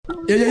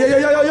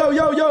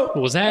Yo.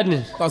 What's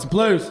happening? Lots of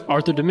players.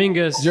 Arthur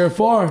Dominguez. Jared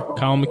Farr.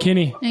 Kyle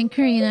McKinney. And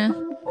Karina.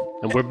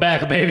 And we're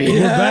back, baby. Yeah.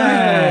 We're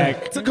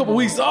back. It's a couple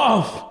weeks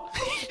off.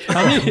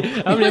 How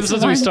many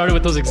episodes have we started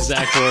with those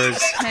exact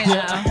words? I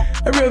know.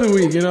 Every other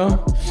week, you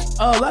know.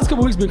 Last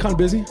couple weeks been kind of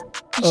busy.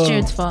 It's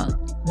Jared's fault.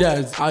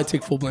 Yeah, I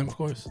take full blame, of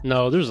course.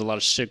 No, there's a lot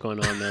of shit going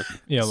on, man.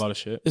 Yeah, a lot of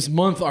shit. This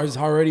month is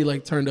already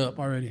like turned up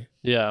already.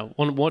 Yeah,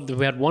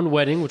 we had one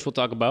wedding, which we'll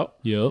talk about.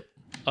 Yep.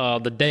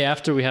 The day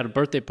after, we had a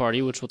birthday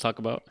party, which we'll talk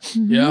about.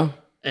 Mm-hmm. Yeah.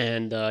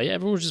 And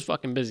everyone was just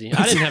fucking busy.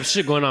 I didn't have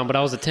shit going on, but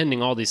I was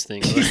attending all these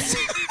things.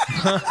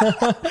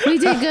 We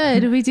did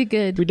good. We did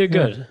good. We did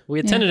good. We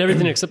attended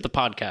everything except the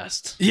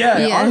podcast. Yeah,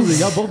 Yes. honestly,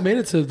 y'all both made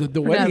it to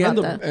the wedding and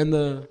about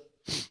the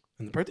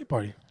birthday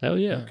party. Hell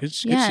yeah. Good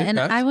shit, And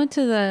guys. I went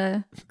to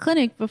the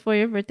clinic before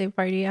your birthday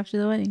party after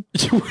the wedding.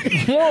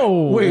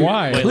 Whoa. Wait,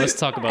 why? Wait, let's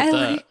talk about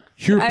that.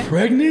 You're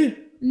pregnant?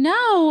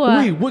 No.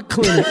 Wait, what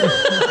clinic?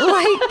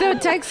 Like the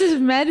Texas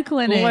Med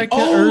Clinic. Like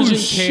urgent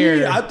shit.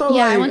 care. I thought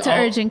Yeah, like, I went to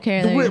urgent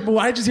care there. But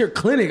why did I just hear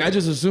clinic? I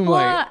just assumed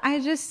Well, I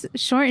just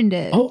shortened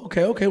it. oh,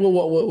 okay. Well,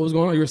 what was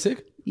going on? You were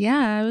sick? Yeah,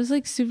 I was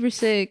like super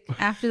sick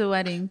after the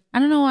wedding. I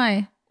don't know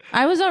why.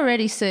 I was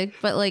already sick,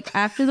 but like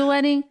after the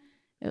wedding,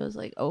 it was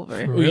like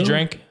over. Well, you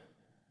drank?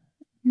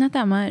 Not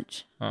that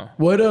much.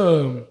 What I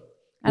were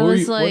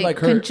was you- what, like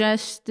hurt?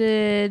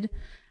 congested.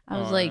 I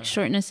was like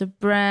shortness of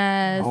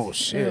breath. Oh,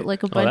 shit.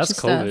 Like a Oh, bunch that's of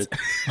stuff.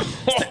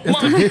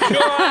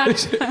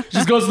 COVID.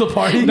 just goes to the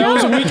party? That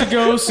was a week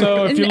ago,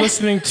 so if you're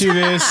listening to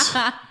this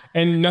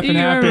and nothing You were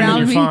happened, around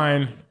you're me.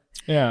 fine.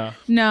 Yeah.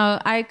 No,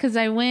 because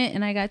I went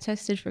and I got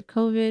tested for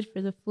COVID,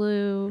 for the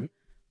flu,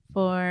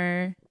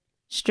 for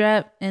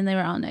strep, and they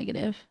were all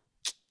negative.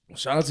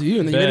 Shout out to you.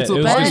 And then you made it Bet. to It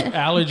the was party. just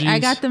allergies. I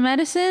got the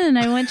medicine and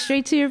I went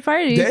straight to your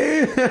party.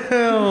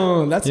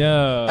 Damn.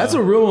 That's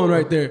a real one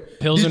right there.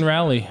 Pills and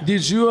rally.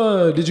 Did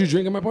you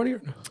drink at my party? A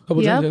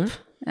couple Yep. times,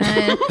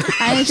 And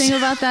I didn't think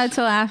about that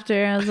till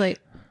after. I was like,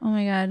 oh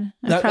my God.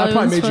 That probably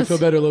wasn't made you supposed feel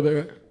better a little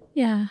bit, right?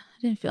 Yeah,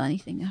 I didn't feel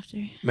anything after.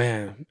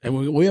 Man,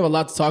 and we have a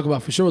lot to talk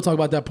about. For sure, we'll talk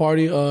about that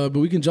party, but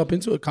we can jump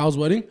into it. Kyle's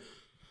wedding.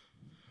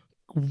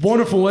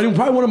 Wonderful wedding.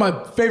 Probably one of my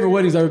favorite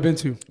weddings I've ever been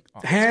to.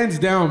 Hands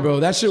down,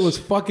 bro. That shit was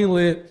fucking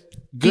lit.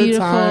 Good Beautiful.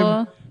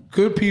 time.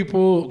 Good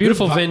people.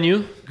 Beautiful good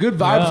venue. Good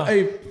vibes. Yeah.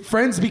 Hey,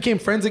 friends became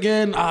friends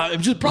again. It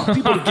just brought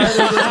people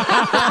together.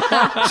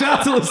 Shout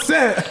out to the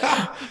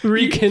set.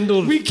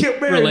 Rekindled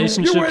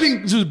relationships. Your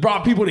wedding just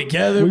brought people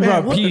together. We man.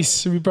 brought What the-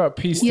 peace. We brought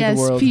peace to Yes,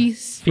 the world.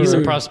 peace. Peace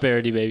and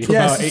prosperity, baby. For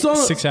Yes, about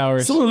 6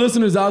 hours. Some of the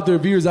listeners out there,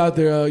 viewers out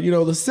there,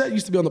 Lisette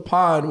used to be on the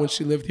pod when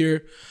she lived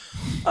here.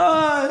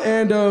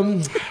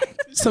 And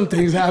some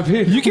things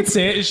happened. You can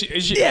say it.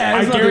 Yeah, I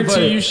it's nothing guarantee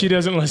funny. you she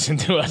doesn't listen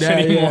to us Yeah,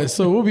 anymore. yeah,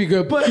 so we'll be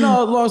good. But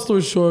no, long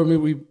story short,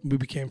 we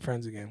became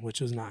friends again,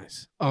 which was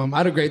nice. I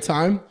had a great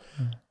time.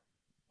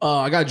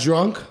 I got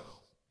drunk.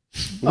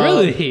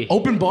 Really?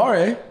 Open bar,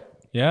 eh?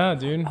 Yeah,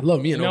 dude. I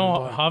love me an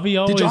open bar. Javi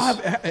always... Did y'all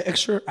have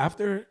extra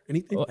after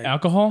anything? Like-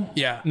 alcohol?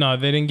 Yeah. No,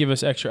 they didn't give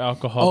us extra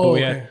alcohol, Oh, but we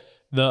okay. had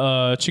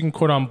the chicken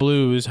cordon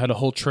blues had a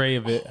whole tray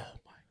of it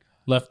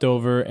left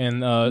over,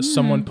 and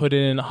someone put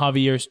it in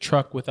Javier's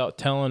truck without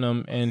telling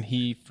him, and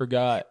he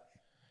forgot,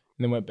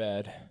 and then went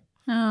bad.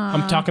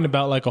 I'm talking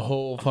about like a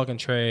whole fucking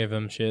tray of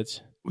them shits.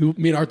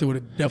 me and Arthur would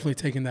have definitely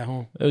taken that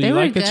home. Oh, They you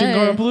were like the chicken good.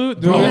 cordon blue?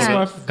 Dude, Bro, that's Yeah.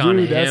 my Gone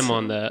dude, that's- ham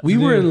on that. We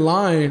were in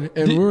line,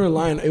 and we were in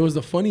line. It was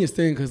the funniest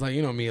thing because, like,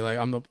 you know me, like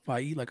I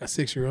eat like a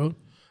 6-year-old,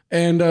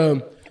 and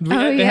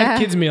They had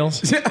kids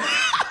meals.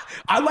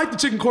 I like the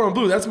chicken cordon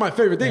bleu. That's my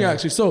favorite thing,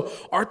 actually. So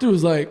Arthur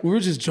was like, we were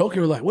just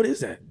joking. We're like, what is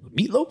that?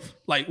 Meatloaf?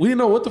 Like, we didn't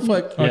know what the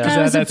fuck. Oh, 'cause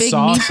That was a that big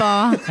sauce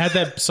meatball. had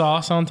that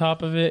sauce on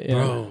top of it. Yeah.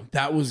 Bro,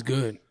 that was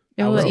good.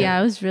 It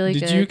was really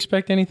Did good. you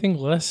expect anything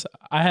less?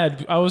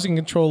 I was in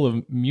control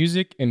of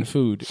music and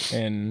food,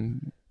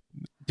 and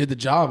Did the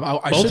job.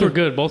 I Both should've- were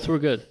good. Both were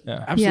good.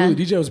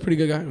 Absolutely. DJ was a pretty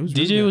good guy. It was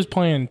really DJ good. was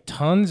playing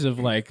tons of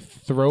like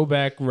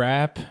throwback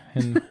rap,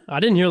 and I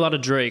didn't hear a lot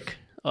of Drake.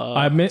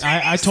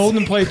 I told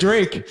him to play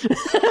Drake.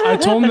 I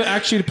told him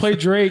actually to play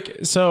Drake.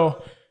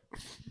 So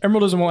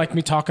Emerald doesn't like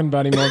me talking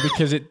about it anymore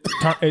because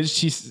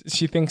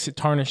she thinks it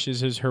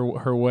tarnishes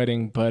her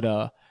wedding.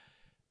 But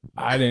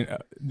I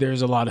didn't.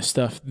 There's a lot of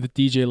stuff. The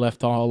DJ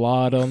left a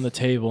lot on the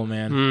table,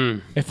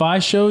 man. If I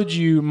showed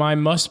you my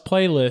must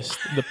playlist,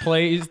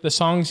 the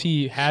songs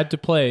he had to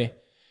play,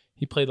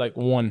 he played like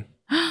one.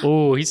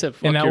 Oh, he said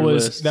fuck And your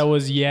list. that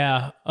was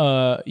yeah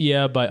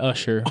by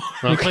Usher.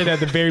 He played that at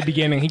the very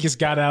beginning. He just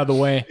got out of the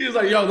way. He was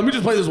like, yo, let me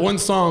just play this one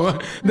song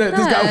that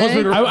this guy wants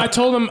me to.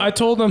 I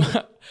told him.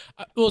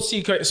 Well,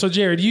 see, so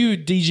Jared, you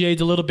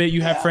DJ'd a little bit.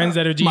 You have friends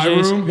that are DJs. My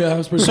room, yeah, that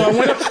was pretty So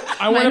good.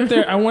 I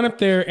went up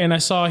there, and I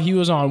saw he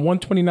was on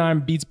 129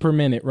 beats per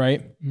minute,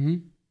 right? Mm-hmm.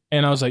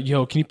 And I was like,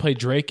 "Yo, can you play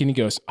Drake?" And he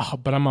goes, "Oh,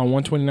 but I'm on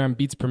 129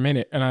 beats per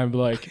minute." And I'm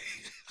like,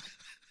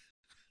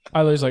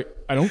 I was like,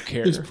 "I don't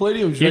care." There's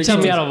plenty of Drake You're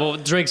telling me songs. out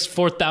of Drake's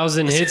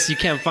 4,000 hits, you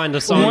can't find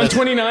a song that's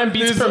 129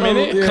 beats per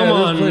minute. yeah, Come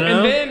there's on, plenty- man.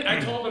 And then I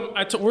told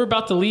him, we're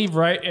about to leave,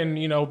 right? And,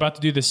 about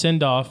to do the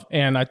send off.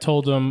 And I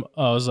told him,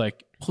 I was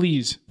like,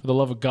 please, for the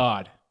love of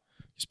God,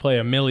 is play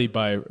A Milli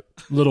by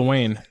Lil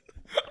Wayne.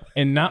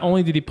 And not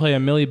only did he play A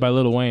Milli by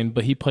Lil Wayne,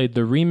 but he played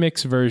the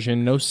remix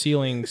version, No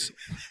Ceilings,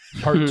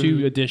 Part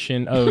 2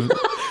 edition of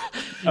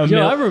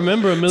Yo, I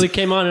remember A Milli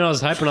came on and I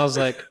was hyping. I was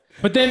like,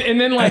 but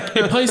then like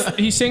it plays.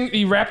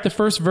 He rapped the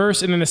first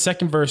verse, and then the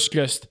second verse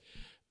just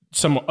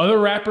some other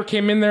rapper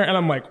came in there, and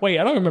I'm like, wait,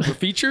 I don't remember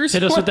features.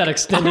 hit us with that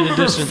extended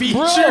edition.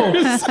 Bro.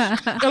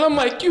 And I'm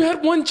like, you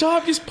had one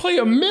job, just play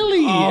A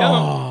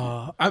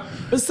Milli.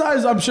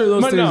 Besides, I'm sure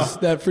those things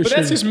that for but sure.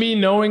 that's just me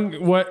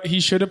knowing what he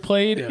should have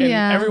played. And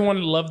Yeah.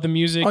 everyone loved the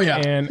music. Oh, yeah.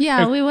 And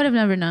Yeah, we would have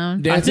never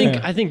known. I think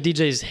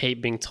DJs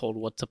hate being told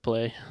what to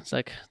play.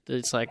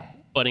 It's like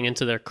butting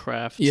into their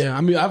craft. Yeah,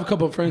 I mean, I have a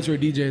couple of friends who are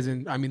DJs,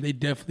 and I mean, they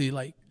definitely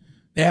like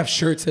they have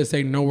shirts that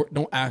say no,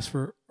 don't ask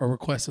for or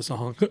request a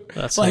song.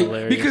 That's like,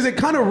 hilarious. because it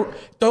kind of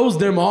throws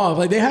them off.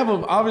 Like they have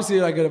obviously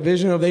like a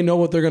vision of they know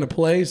what they're gonna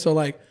play. So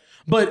like,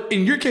 but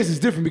in your case, it's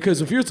different because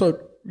if you're so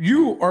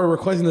you are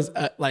requesting this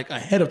like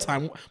ahead of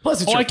time.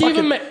 Plus, it's I gave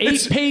him an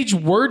 8-page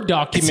Word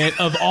document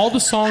of all the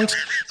songs.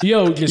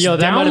 Yo,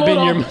 that might have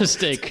been your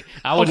mistake.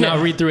 I would Okay.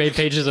 not read through 8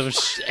 pages of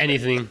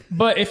anything.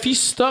 But if he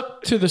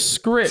stuck to the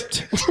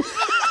script,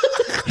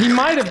 he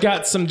might have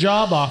got some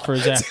job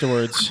offers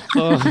afterwards.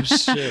 Oh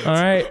shit! All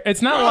right,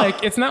 it's not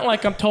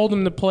like I'm told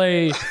him to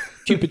play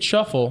Cupid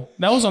Shuffle.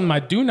 That was on my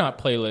do not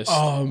playlist.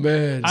 Oh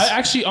man, I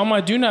actually on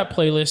my do not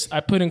playlist I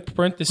put in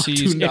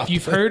parentheses, if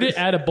you've heard it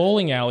at a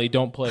bowling alley,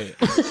 don't play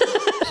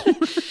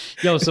it.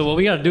 Yo, so what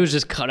we gotta do is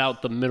just cut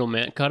out the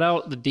middleman, cut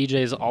out the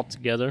DJs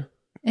altogether,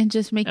 And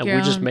just make and your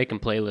we're own. just making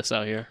playlists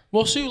out here.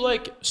 Well,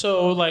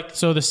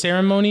 so the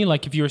ceremony,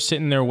 like if you were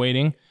sitting there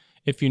waiting,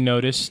 if you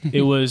noticed,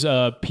 it was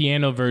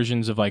piano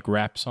versions of like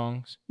rap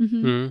songs.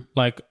 Mm-hmm.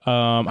 Like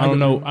I don't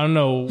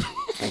know.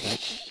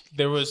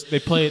 They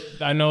played.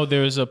 I know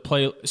there was a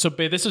play. So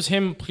this was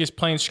him just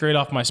playing straight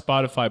off my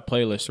Spotify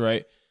playlist,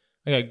 right?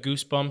 I got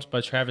Goosebumps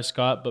by Travis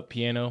Scott, but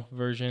piano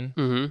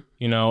version,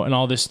 you know, and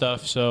all this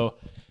stuff. So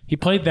he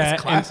played that,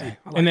 classy.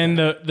 and then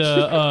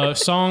the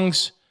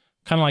songs,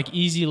 kind of like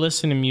easy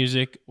listening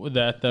music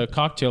at the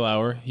cocktail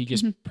hour. He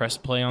just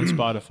pressed play on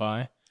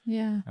Spotify.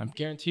 Yeah. I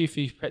guarantee if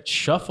he hit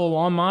shuffle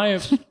on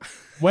my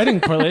wedding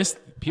playlist,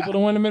 people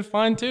don't want him to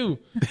find too.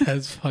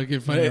 that's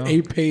fucking funny. An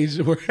 8-page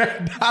word.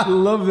 I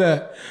love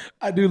that.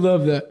 I do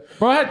love that.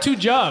 Bro, I had 2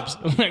 jobs.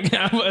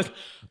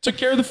 Took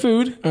care of the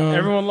food.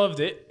 Everyone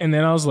loved it. And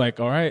then I was like,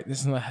 all right, this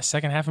is the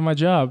second half of my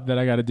job that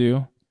I got to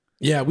do.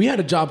 Yeah, we had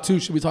a job too.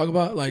 Should we talk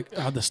about like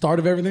the start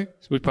of everything?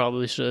 We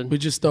probably should. We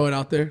just throw it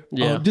out there.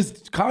 Yeah.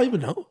 Does Kyle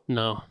even know?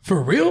 No,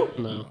 For real?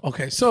 no.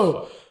 Okay,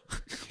 so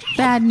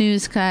Bad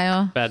news,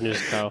 Kyle. Bad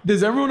news, Kyle.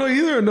 does everyone know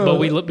either or no? But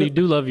we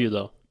do love you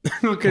though.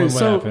 Okay, What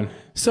happened?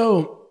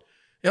 so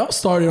it all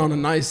started on a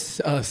nice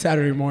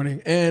Saturday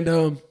morning,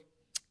 and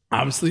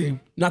obviously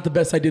not the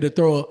best idea to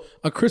throw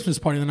a Christmas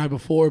party the night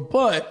before,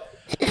 but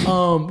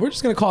we're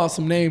just gonna call out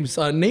some names.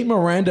 Nate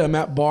Miranda and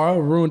Matt Barra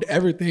ruined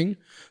everything.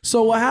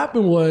 So what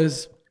happened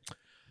was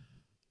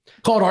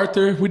called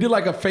Arthur. We did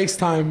like a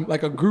FaceTime,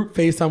 like a group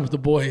FaceTime with the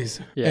boys,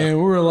 and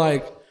we were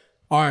like,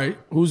 all right,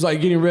 who's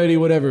like getting ready,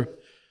 whatever.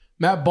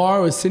 Matt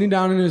Barra was sitting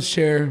down in his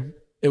chair.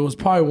 It was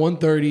probably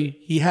 1:30.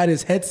 He had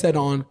his headset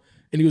on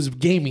and he was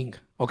gaming.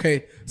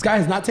 Okay. This guy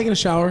has not taken a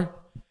shower,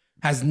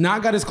 has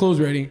not got his clothes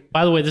ready.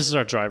 By the way, this is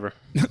our driver.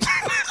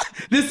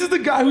 This is the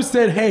guy who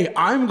said, hey,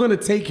 I'm going to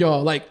take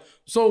y'all. Like,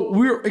 so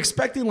we're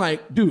expecting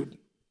like, dude,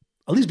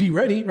 at least be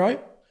ready,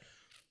 right?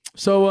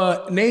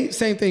 So Nate,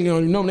 same thing.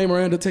 You know, Nate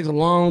Miranda takes a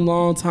long,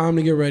 long time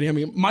to get ready. I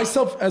mean,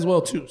 myself as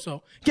well too.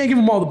 So can't give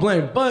him all the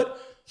blame, but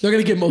they're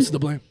going to get most of the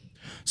blame.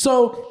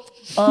 So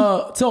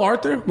tell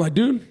Arthur, I'm like,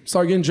 dude,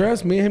 start getting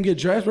dressed. Me and him get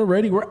dressed. We're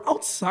ready. We're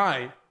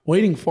outside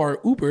waiting for our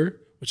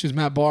Uber, which is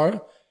Matt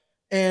Barra,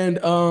 and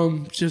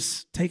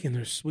just taking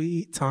their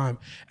sweet time.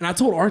 And I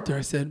told Arthur,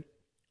 I said,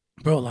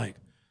 bro, like,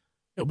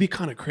 it'll be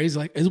kind of crazy.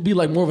 Like, it'll be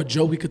like more of a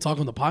joke we could talk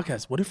on the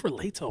podcast. What if we're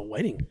late to a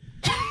wedding?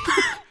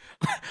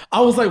 I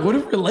was like, what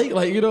if we're late?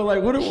 Like, you know,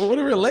 like, what if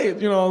we're late?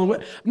 You know,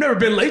 I've never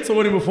been late to a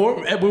wedding before,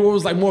 but it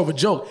was like more of a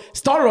joke.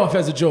 Started off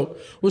as a joke.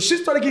 Well, shit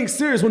started getting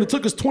serious when it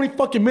took us 20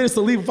 fucking minutes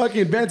to leave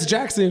fucking Vance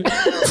Jackson.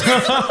 Because,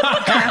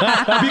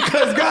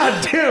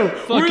 goddamn.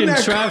 Fucking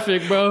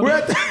traffic, bro. We're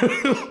at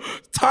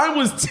time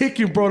was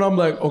ticking, bro. And I'm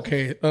like,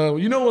 okay.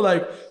 You know what,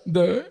 like,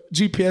 the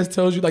GPS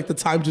tells you, like, the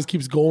time just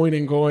keeps going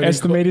and going.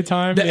 Estimated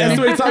time? The Yeah.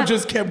 estimated time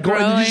just kept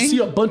going. You just Growing. see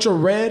a bunch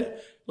of red.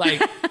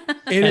 Like,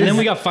 And then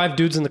we got 5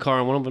 dudes in the car,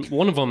 and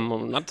one of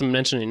them, not to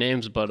mention any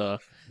names,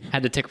 but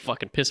had to take a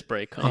fucking piss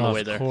break on the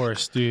way there. Of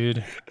course,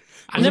 dude.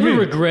 I never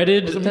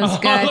regretted. Those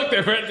guys. Look,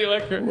 they're right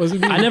there. Was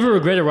it me? I never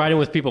regretted riding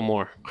with people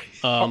more.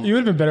 You would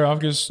have been better off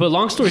because. But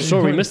long story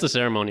short, we missed the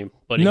ceremony.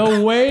 Buddy.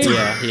 No way.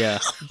 Yeah.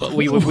 But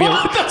we What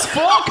the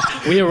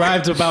fuck? we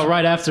arrived about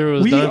right after it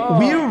was done.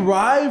 We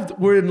arrived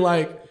when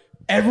like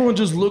everyone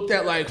just looked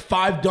at like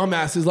 5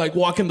 dumbasses like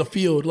walking the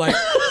field, like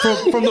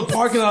from the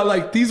parking lot.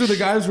 Like, these are the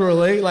guys who are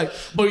late. Like,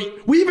 but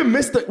we even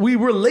we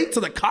were late to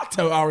the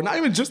cocktail hour. Not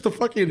even just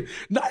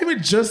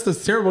the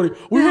ceremony.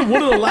 We were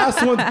one of the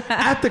last ones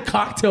at the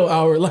cocktail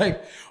hour.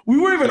 Like, we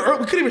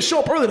couldn't even show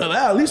up early to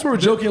that. At least we were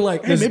joking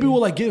like, hey, maybe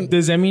we'll like get in.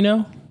 Does Emmy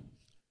know?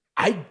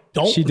 I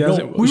don't She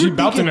doesn't. know. She's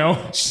about to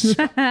know. She's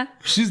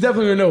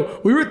definitely gonna know.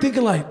 We were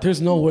thinking like, there's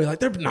no way. Like,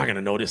 they're not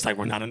gonna notice. Like,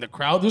 we're not in the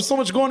crowd. There's so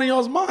much going in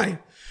y'all's mind.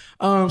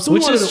 So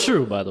Which is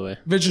true, by the way.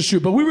 Which is true.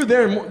 But we were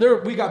there.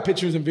 We got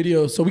pictures and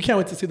videos, so we can't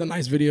wait to see the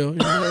nice video.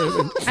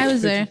 I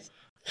was there.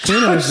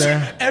 Tina was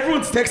there.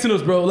 Everyone's texting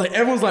us, bro. Like,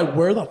 everyone's like,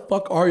 where the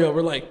fuck are you?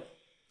 We're like,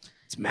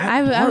 it's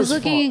mad. I was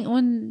looking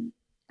when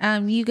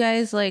you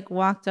guys like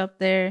walked up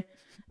there.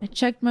 I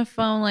checked my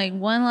phone like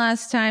one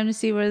last time to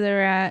see where they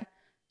were at.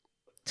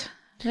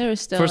 They were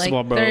still First like of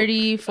all, bro,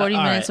 30, 40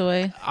 minutes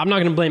away. I'm not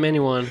going to blame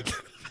anyone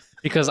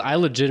because I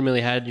legitimately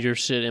had your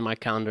shit in my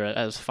calendar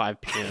as 5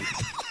 p.m.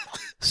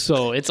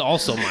 So it's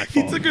also my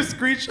He fault. took a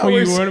screenshot. Oh,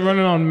 you weren't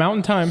running on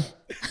mountain time.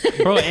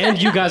 Bro,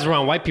 and you guys were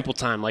on white people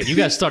time. Like, you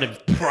guys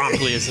started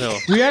promptly as hell.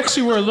 We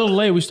actually were a little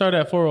late. We started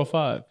at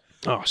 4:05.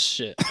 Oh,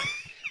 shit.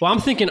 Well,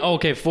 I'm thinking,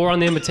 okay, 4 on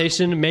the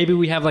invitation. Maybe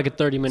we have like a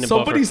 30-minute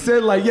Somebody buffer.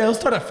 said like, yeah,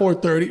 let's start at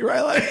 4:30,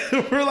 right?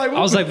 Like, we're like, I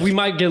was like, we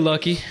might get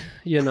lucky.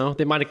 You know,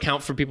 they might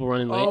account for people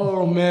running late.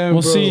 oh man,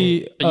 We'll bro.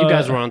 see. But you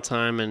guys were on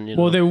time, and you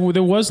know. Well,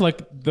 there was like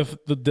the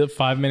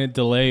 5-minute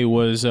delay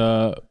was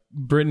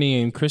Brittany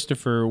and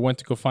Christopher went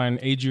to go find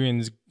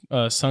Adrian's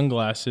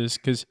sunglasses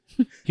because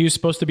he was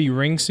supposed to be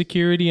ring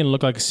security and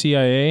look like a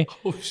CIA.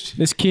 Oh, shit.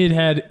 This kid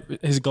had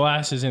his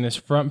glasses in his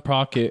front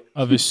pocket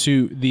of his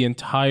suit the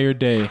entire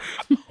day.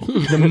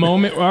 The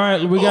moment, all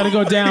right, we got to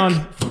go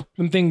down,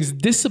 and things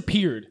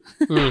disappeared.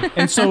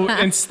 And so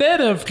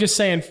instead of just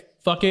saying,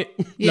 fuck it,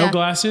 no Yeah.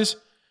 glasses,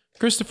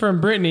 Christopher and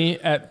Brittany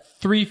at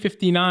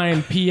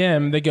 3:59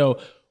 p.m., they go,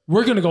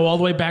 we're going to go all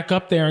the way back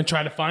up there and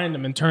try to find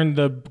them and turn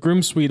the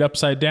groom suite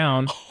upside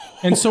down.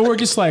 And so we're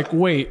just like,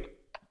 wait,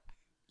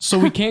 so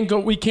we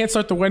can't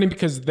start the wedding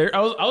because I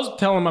was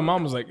telling my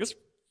mom, I was like,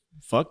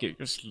 fuck it,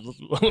 just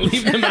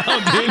leave them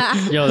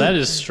out, dude. Yo, that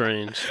is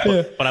strange.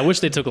 But I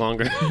wish they took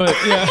longer. But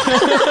yeah,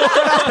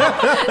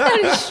 That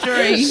is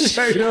strange.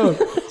 Straight up.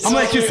 I'm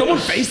like, can someone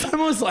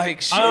FaceTime us?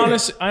 Like, shit.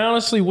 I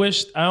honestly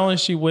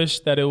wish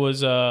that it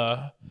was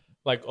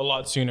like a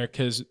lot sooner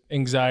because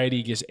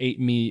anxiety just ate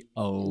me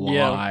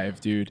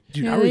alive, dude.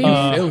 Dude, how were you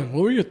feeling?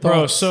 What were your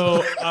Bro,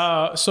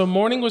 thoughts? so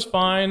morning was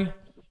fine.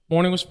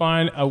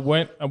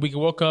 We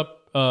woke up.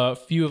 A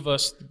few of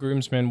us, the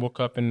groomsmen,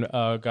 woke up and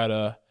got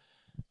a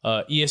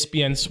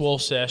ESPN swole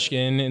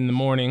session in the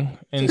morning,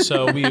 and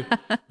so we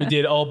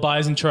did all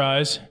buys and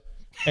tries,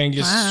 and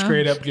just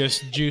straight up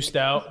just juiced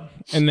out,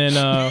 and then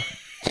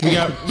we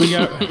got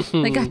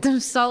They got them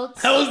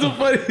salts. That was the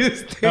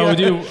funniest thing. Oh,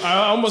 dude,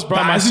 I almost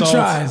brought Buys and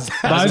myself tries.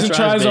 buys and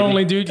tries baby.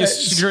 only, dude.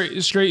 Just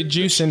straight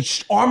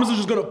juicing. Arms are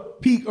just gonna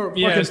peek or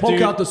fucking Yes, poke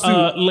dude. out the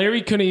suit.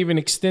 Larry couldn't even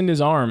extend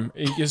his arm.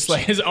 It just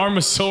like his arm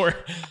was sore.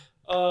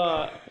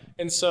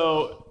 And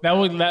so that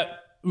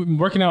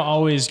working out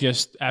always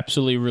just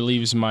absolutely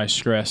relieves my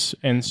stress.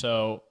 And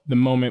so the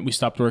moment we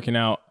stopped working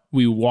out,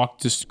 we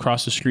walked just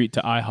across the street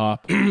to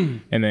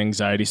IHOP, and the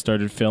anxiety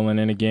started filling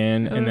in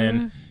again, and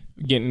then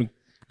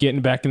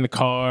getting back in the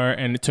car,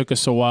 and it took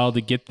us a while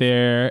to get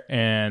there,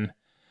 and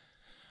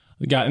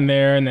we got in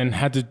there and then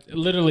had to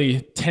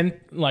literally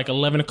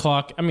 11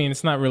 o'clock. I mean,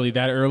 it's not really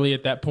that early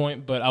at that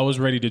point, but I was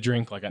ready to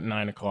drink like at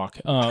 9 o'clock.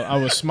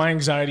 My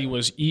anxiety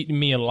was eating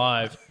me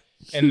alive.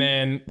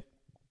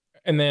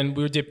 And then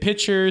we did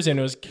pictures, and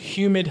it was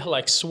humid,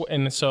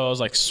 and so I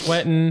was like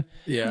sweating.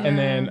 Yeah. And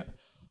then,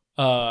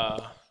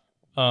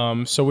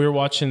 so we were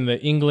watching the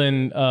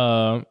England,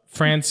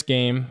 France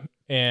game,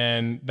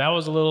 and that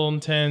was a little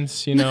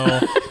intense, you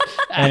know.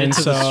 Added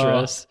to the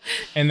stress.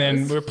 And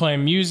then we were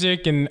playing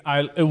music, and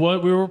we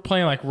were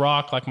playing like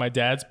rock, like my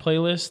dad's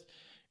playlist.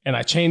 And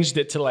I changed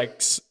it to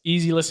like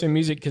easy listening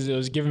music because it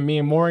was giving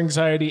me more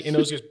anxiety, and it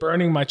was just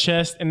burning my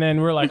chest. And then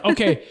we're like,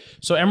 okay.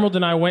 So Emerald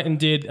and I went and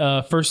did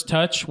First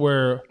Touch,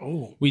 where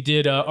we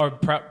did our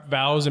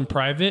vows in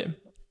private.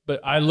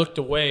 But I looked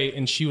away,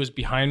 and she was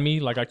behind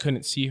me, like I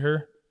couldn't see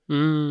her.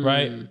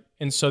 Right.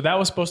 And so that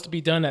was supposed to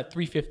be done at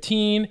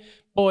 3:15.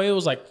 Boy, it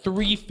was like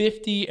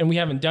 3:50, and we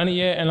haven't done it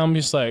yet. And I'm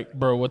just like,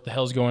 bro, what the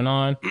hell's going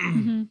on?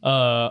 And then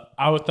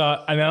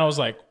I was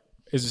like,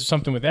 is it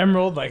something with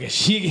Emerald? Like, is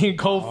she getting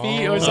cold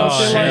feet or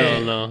something?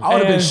 Hell no. I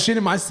would have been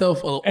shitting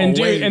myself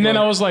away. Then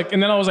I was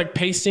like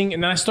pacing,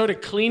 and then I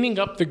started cleaning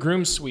up the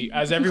groom suite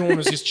as everyone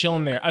was just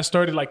chilling there. I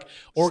started like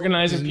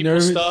organizing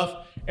people's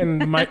stuff,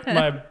 and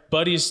my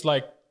buddies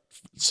like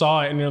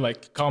saw it, and they're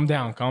like, calm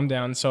down.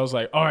 So I was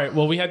like, all right,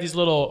 well, we had these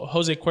little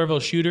Jose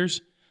Cuervo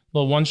shooters,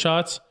 little one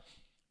shots,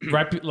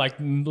 right, like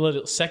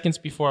little seconds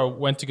before I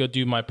went to go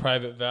do my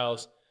private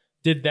vows.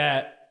 Did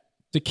that.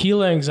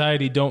 Tequila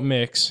anxiety don't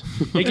mix.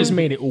 It just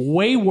made it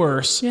way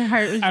worse. Your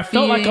heart was I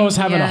felt like I was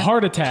having a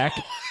heart attack.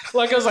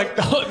 Like I was like,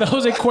 the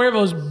Jose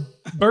Cuervo's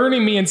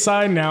burning me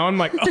inside now. I'm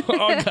like, oh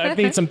God, I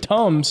need some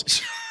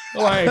Tums.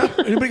 Like,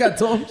 Anybody got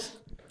Tums?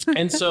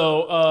 And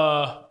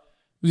so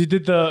we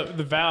did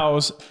the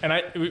vows, and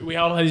we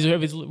all have these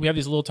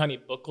little tiny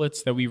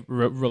booklets that we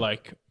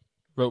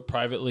wrote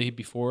privately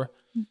before,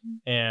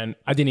 and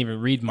I didn't even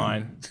read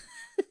mine.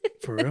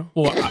 For real?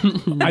 Well,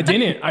 I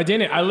didn't.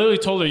 I literally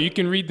told her, "You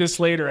can read this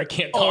later. I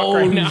can't talk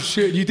right now."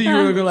 Shit! You think you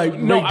were gonna like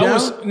break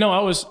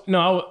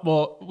down?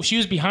 Well, she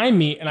was behind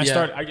me, and I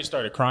just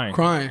started crying.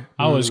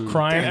 I was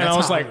crying, and I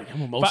was like,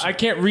 "But I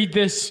can't read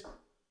this.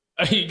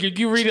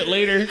 You read it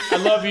later. I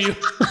love you."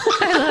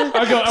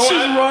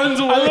 I runs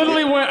away. I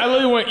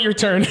literally went. Your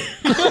turn.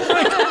 You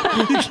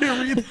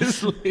can't read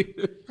this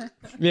later.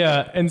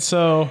 Yeah, and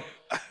so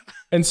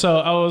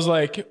I was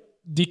like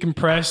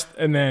decompressed,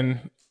 and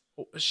then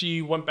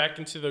she went back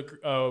into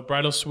the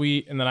bridal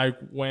suite, and then I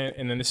went,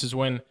 and then this is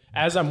when,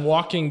 as I'm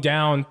walking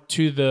down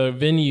to the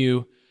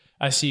venue,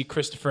 I see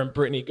Christopher and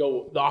Brittany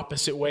go the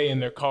opposite way in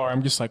their car.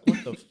 I'm just like,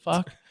 what the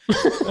fuck?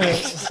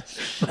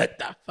 What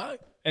the fuck?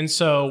 And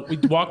so we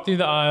walk through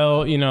the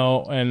aisle,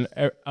 and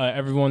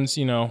everyone's,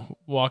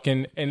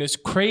 walking, and it's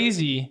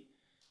crazy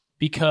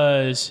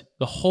because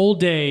the whole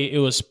day it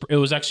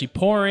was actually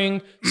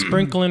pouring,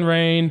 sprinkling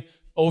rain,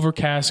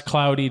 overcast,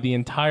 cloudy the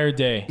entire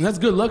day. And that's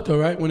good luck, though,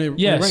 right? When it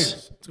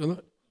rains, it's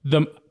good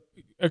luck.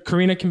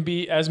 Karina can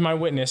be as my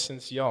witness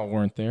since y'all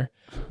weren't there.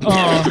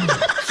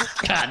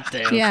 God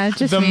damn. Yeah,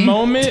 just the me.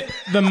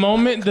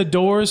 moment the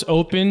doors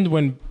opened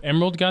when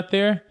Emerald got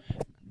there,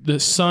 the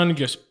sun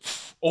just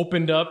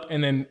opened up,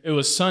 and then it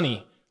was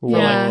sunny for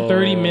like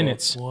 30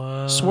 minutes.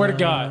 Whoa. Swear to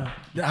God.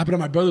 That happened at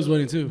my brother's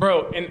wedding too,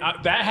 bro. And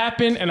that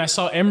happened, and I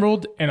saw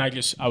Emerald, and I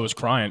was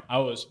crying. I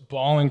was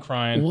bawling,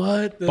 crying.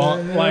 What the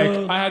hell? Like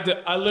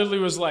I literally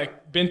was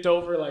like bent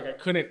over, like I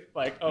couldn't,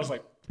 like I was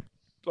like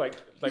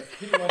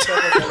hitting myself.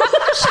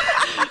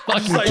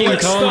 Fucking King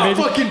Kong,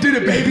 baby. Fucking did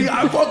it, baby.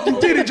 I fucking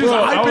did it. Just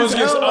I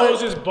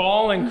was just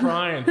bawling,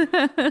 crying,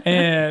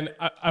 and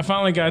I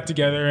finally got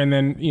together, and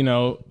then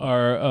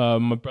our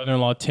my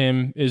brother-in-law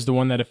Tim is the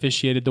one that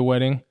officiated the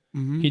wedding.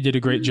 He did a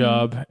great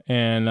job,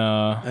 and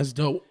that's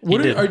dope.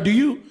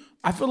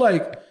 I feel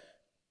like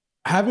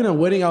having a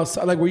wedding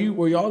outside. Like,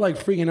 were y'all like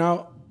freaking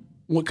out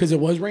because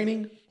it was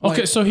raining?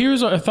 Okay, so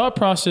here's a thought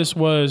process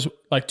was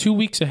like 2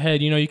 weeks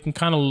ahead. You can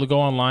kind of go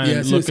online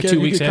and look at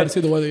 2 weeks ahead. Kind of see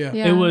the weather.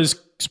 Yeah. It was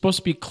supposed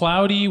to be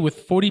cloudy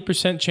with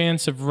 40%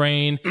 chance of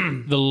rain,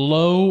 the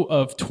low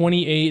of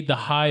 28, the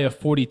high of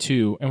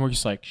 42, and we're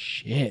just like,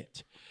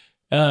 shit.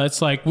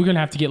 It's like we're gonna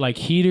have to get like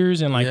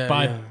heaters and like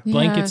buy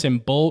blankets in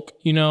bulk,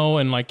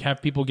 and like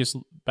have people just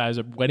buy as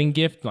a wedding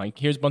gift. Like,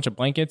 here's a bunch of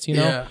blankets,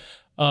 and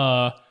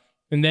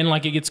then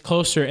like it gets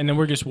closer, and then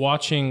we're just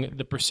watching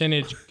the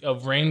percentage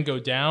of rain go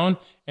down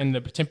and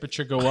the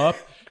temperature go up,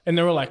 and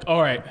then we're like,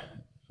 all right,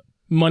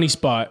 money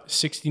spot,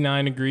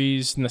 69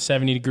 degrees and the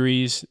 70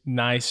 degrees,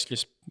 nice,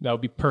 just that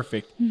would be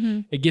perfect.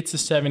 It gets to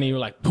 70, we're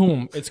like,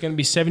 boom, it's gonna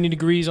be 70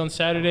 degrees on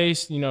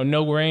Saturdays,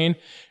 no rain.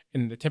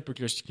 And the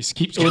temperature just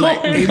keeps going.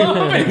 Like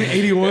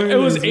 81. It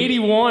was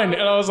 81.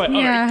 And I was like, all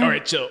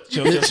right, chill.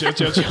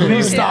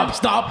 Please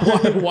stop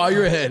while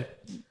you're ahead.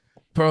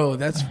 Bro,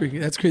 that's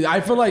crazy. I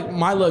feel like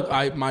my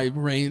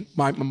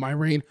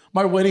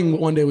wedding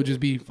one day would just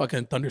be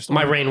fucking thunderstorm.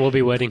 My rain will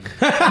be wedding.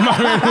 My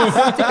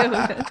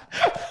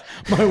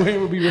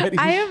wedding will be ready.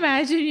 I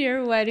imagine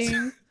your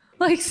wedding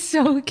like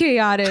so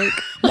chaotic.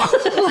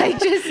 Like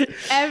just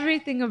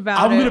everything about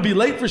it. I'm gonna be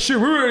late for sure.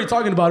 We were already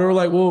talking about it. We're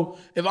like, well,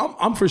 if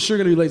I'm for sure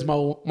gonna be late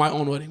to my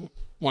own wedding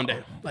one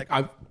day. Like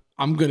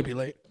I'm gonna be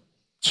late.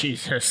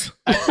 Jesus.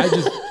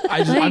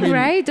 I mean,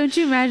 right? Don't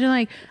you imagine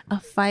like a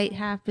fight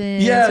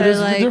happens? Yeah,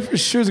 like, there for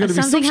sure is gonna be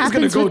something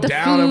something's gonna go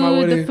down food, at my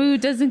wedding. The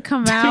food doesn't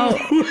come out.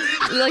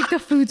 Like the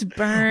food's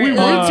burnt.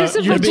 Like just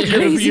a bunch of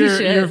crazy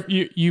shit.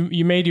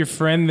 You made your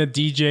friend the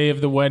DJ of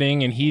the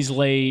wedding, and he's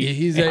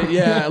late.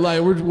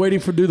 Like we're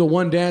waiting for do the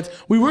one dance.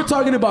 We were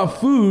talking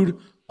about food,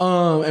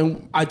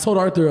 and I told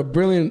Arthur a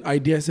brilliant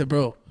idea. I said,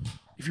 bro,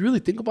 if you really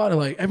think about it,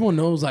 like everyone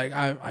knows, like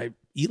I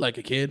eat like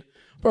a kid.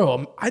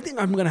 Bro, I think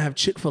I'm going to have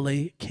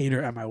Chick-fil-A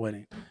cater at my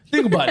wedding.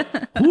 Think about it.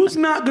 Who's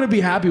not going to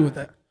be happy with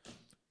that?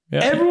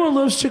 Yeah. Everyone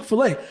loves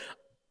Chick-fil-A.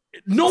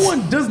 No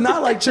one does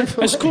not like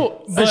Chick-fil-A. That's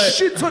cool. A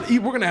shit ton. We're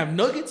going to have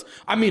nuggets.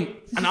 I mean,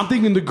 and I'm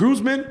thinking the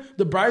groomsmen,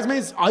 the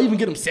bridesmaids, I'll even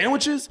get them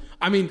sandwiches.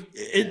 I mean,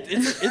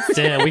 it's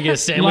damn, we get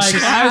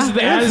sandwiches. Like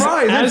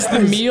as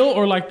the meal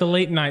or like the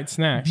late night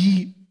snack?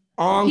 He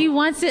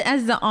wants it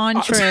as the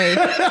entree.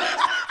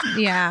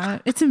 Yeah,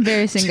 it's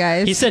embarrassing,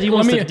 guys. He said he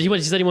wants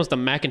the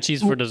mac and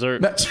cheese for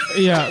dessert.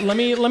 Yeah, let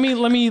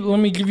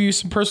me give you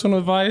some personal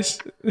advice.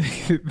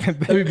 That'd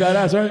be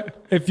badass, right?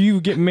 If you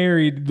get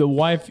married,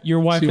 your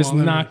wife is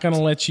not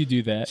gonna let you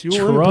do that.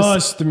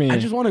 Trust me. I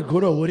just want to go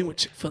to a wedding with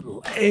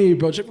Chick-fil-A,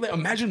 bro. Chick-fil-A.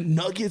 Imagine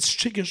nuggets,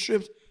 chicken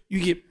strips. You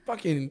get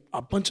fucking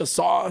a bunch of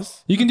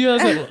sauce. You can do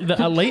that as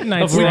a late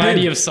night. A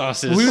variety of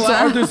sauces. We went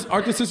to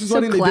Arthur's sister's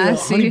wedding. They did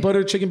honey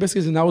butter chicken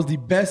biscuits, and that was the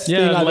best thing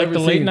I've ever seen. Like the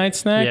late night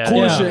snack.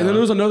 Cool shit. And then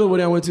there was another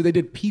wedding I went to. They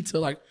did pizza,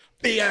 like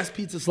big ass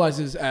pizza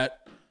slices at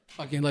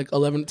Fucking like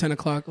 10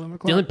 o'clock, 11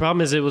 o'clock. The only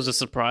problem is it was a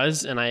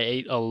surprise, and I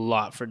ate a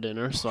lot for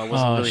dinner, so I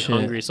wasn't really shit.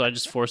 hungry. So I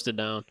just forced it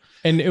down.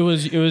 And it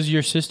was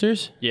your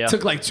sister's? Yeah,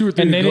 Took like 2 or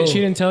 3 And to go. she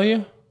didn't tell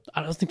you?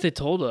 I don't think they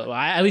told her.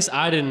 At least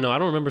I didn't know. I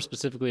don't remember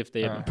specifically if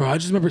they. Bro, I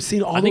just remember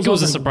seeing all I think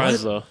those. it was a like,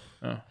 surprise what?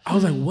 though. I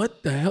was like,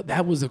 what the hell?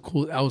 That was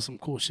some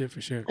cool shit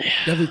for sure.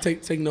 Definitely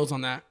take notes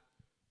on that.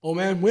 Oh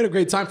man, we had a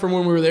great time from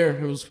when we were there.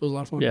 It was a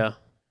lot of fun. Yeah,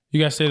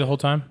 You guys stay the whole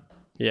time?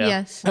 yeah.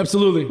 Yes.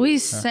 Absolutely. We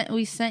sent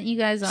you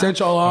guys off. Sent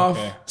y'all off.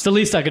 Okay. It's the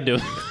least I could do.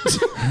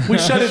 We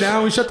shut it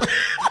down. We shut the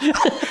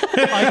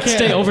I can't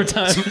stay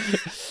overtime.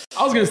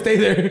 I was gonna stay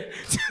there.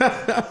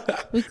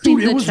 We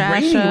cleaned Dude, it the was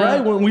trash raining, up.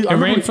 right? When It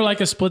rained for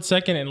like a split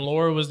second, and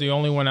Laura was the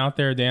only one out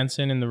there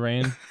dancing in the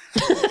rain.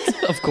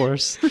 Of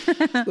course.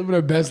 living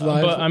our best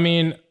life. But I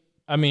mean,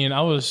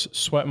 I was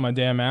sweating my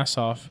damn ass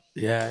off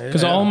yeah,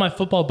 because all of my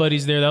football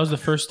buddies there. That was the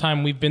first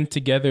time we've been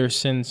together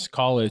since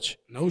college.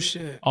 no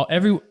shit.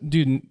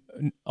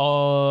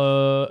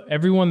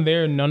 Everyone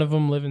there, none of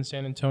them live in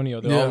San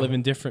Antonio. They Yeah. all live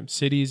in different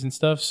cities and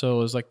stuff. So it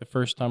was like the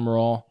first time we're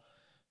all.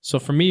 So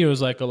for me, it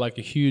was like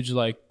a huge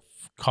like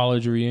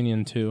college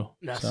reunion too.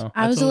 Yes. So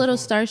I was That's a little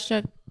always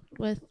starstruck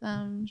with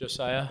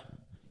Josiah,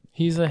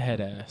 he's a head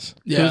ass.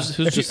 Yeah.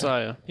 Who's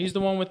Josiah? He's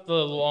the one with the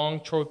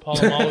long Troy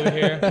Polamalu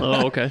hair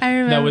Oh, okay. I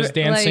remember that was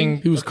dancing.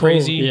 He was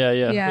crazy. cool. Yeah,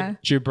 yeah. Yeah.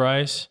 Jib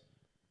Bryce.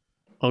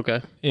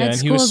 Okay. Yeah, At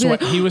and he was school, I'd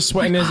be like, he was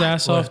sweating his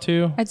ass off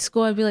too. At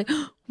school, I'd be like,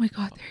 oh my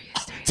God, there he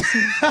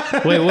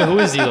is. Wait, who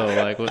is he though?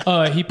 Like,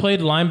 what? He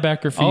played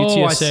linebacker for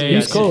Oh, I UTSA. see. He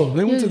was cool.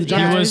 They went to the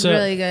Yeah, Giants. he was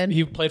really good.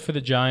 He played for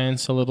the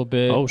Giants a little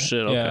bit. Oh, shit,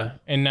 okay.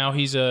 and now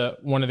he's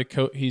one of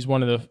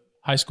the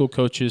high school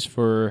coaches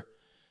for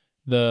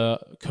the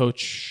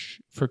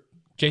coach for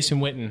Jason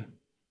Witten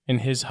in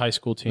his high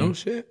school team. No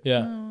shit.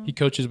 Yeah, he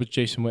coaches with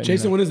Jason Witten.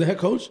 Jason, when is the head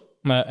coach?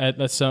 at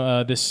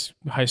this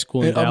high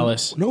school in Hey,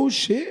 Dallas. No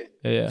shit.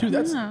 Yeah. Dude,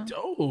 that's Wow.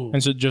 dope.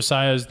 And so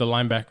Josiah is the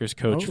linebackers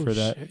coach Oh, for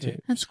that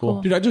shit. That's school.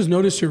 cool. Dude, I just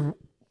noticed your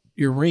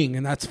ring,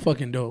 and that's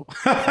fucking dope.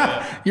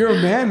 You're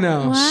a man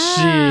now.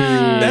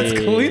 Wow. That's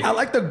clean. I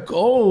like the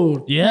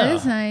gold. Yeah. That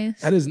is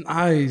nice. That is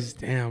nice.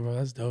 Damn, bro.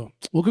 That's dope.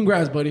 Well,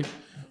 congrats, buddy.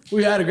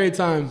 We had a great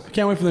time.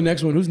 Can't wait for the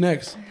next one. Who's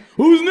next?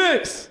 Who's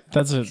next?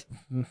 That's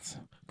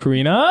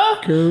Karina?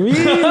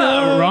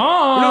 Karina.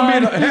 Wrong.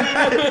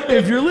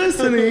 If you're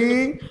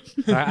listening.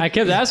 I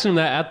kept asking him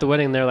that at the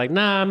wedding. They're like,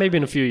 nah, maybe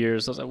in a few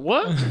years. I was like,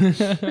 what? I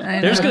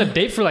They're just know. going to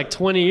date for like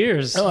 20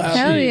 years. Oh,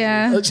 Hell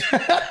yeah.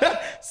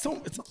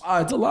 So it's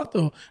a lot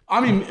though. I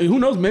mean, who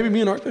knows? Maybe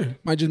me and Arthur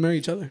might just marry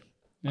each other.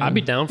 I'd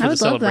be down for I the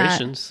would love that.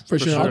 celebrations. For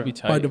sure. I'll That'd be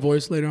probably tight.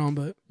 divorce later on,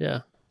 but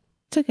Yeah.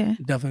 It's okay.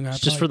 definitely gonna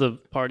Just for the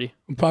party.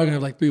 I'm probably gonna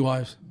have like 3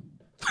 wives.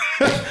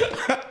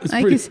 It's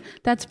I pretty. guess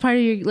that's part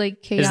of your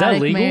like chaotic Is that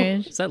legal?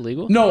 marriage. Is that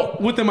legal? No,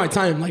 within my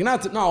time, like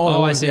not all. at Oh, I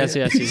once, see, yeah. I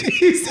see, I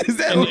see. Is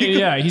that And, legal?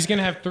 yeah, he's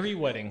gonna have 3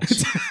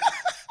 weddings.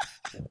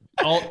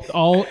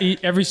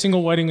 Every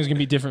single wedding is gonna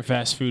be different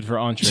fast food for You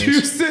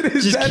entrees. said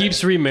is Just that,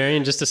 keeps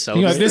remarrying just to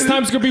You know, celebrate. this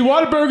time's gonna be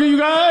Whataburger, you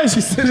guys.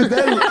 is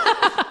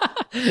that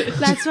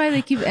That's why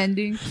they keep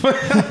ending.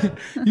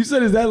 you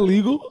said is that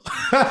legal?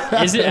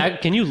 Is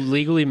it? Can you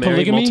legally marry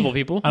Polygamy? multiple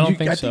people? I don't You-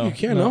 think I so.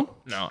 think you can, no?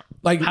 No.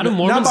 Like How do not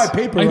Mormons- by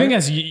paper. I right? think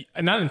that's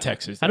not in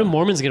Texas. How do though.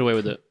 Mormons get away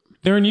with it?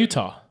 They're in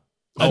Utah.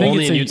 I Oh, think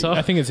only it's in Utah?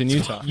 I think it's in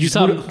Utah.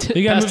 Utah You gotta passed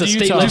move a to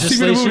state Utah. Just see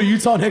me to move to legislation.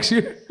 Utah next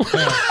year.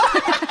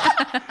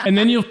 And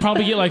then you'll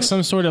probably get like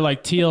some sort of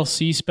like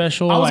TLC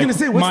special. I was like gonna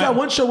say, what's my- that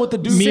one show with the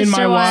dudes? Me and my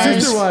Sister wives.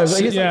 wives. Sister wives.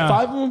 I guess Yeah.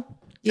 like 5 of them.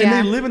 Yeah.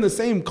 And they live in the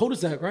same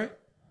cul-de-sac, right?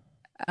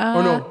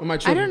 Or no, am I I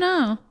tripping? don't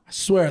know. I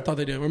swear I thought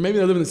they did. Or maybe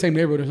they live in the same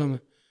neighborhood or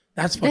something.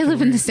 That's They fucking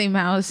live in weird. the same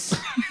house.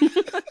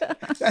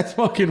 That's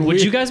fucking weird.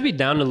 Would you guys be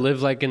down to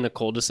live like in the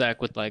cul-de-sac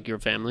with like your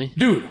family?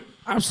 Dude,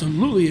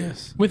 absolutely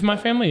yes. With my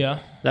family, yeah.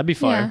 That'd be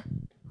fire.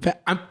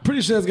 I'm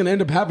pretty sure that's going to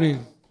end up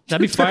happening.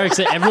 That'd be fire because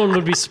everyone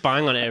would be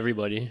spying on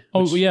everybody,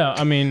 Oh yeah,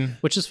 I mean,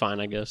 which is fine,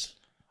 I guess.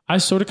 I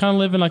sort of kind of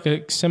live in like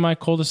a semi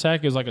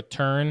cul-de-sac. It's like a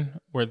turn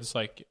where it's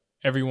like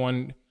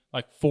everyone,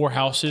 like 4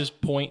 houses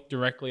point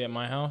directly at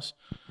my house.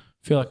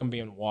 I feel like I'm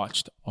being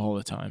watched all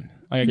the time.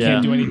 Like I Yeah.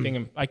 can't do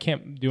anything. I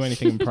can't do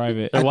anything in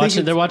private. They're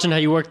watching. They're watching how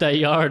you work that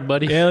yard,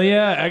 buddy. Hell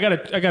yeah, I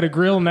got a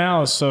grill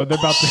now, so they're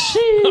about to.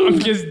 I'm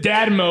just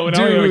dad mode. I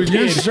don't Dude, even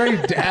you're kid.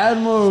 straight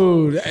dad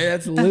mode. Hey,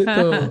 that's lit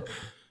though.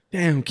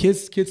 Damn,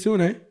 kids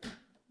soon, eh?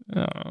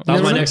 That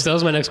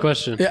was my next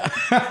question. Yeah.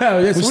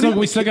 Yes,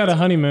 We still got a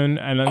honeymoon,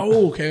 and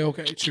Oh, okay.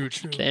 True.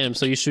 Damn.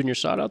 So you shooting your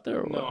shot out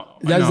there? Or what?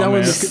 That's that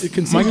one.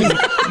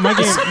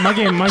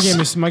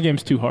 my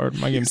game's too hard.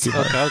 My game's too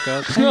hard.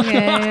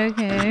 Okay.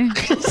 Okay.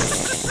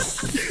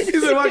 He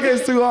said my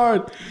game's too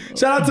hard.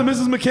 Shout out to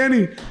Mrs.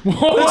 McKinney. Hey,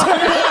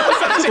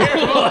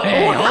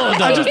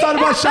 hold I up. just thought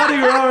about shouting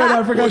her out and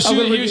I forgot.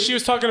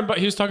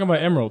 He was talking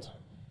about Emerald.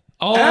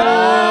 Oh, That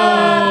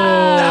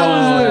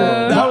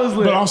was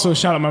lit. But also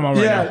shout out my mom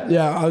right now.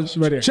 Yeah. I was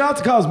Right here. Shout out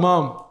to Kyle's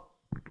mom.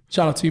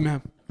 Shout out to you,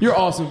 man. You're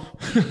awesome.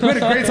 We had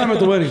a great time at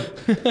the wedding.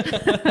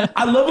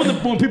 I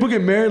love when people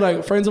get married,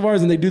 like friends of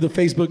ours, and they do the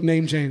Facebook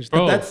name change.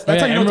 That's how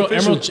you know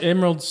it's official.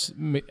 Emerald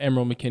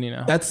McKinney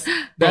now. That's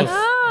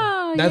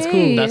Oh. That's yay.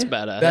 cool. That's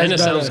badass. That's and it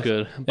sounds badass.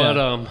 good.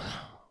 But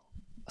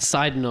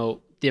side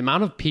note, the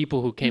amount of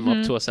people who came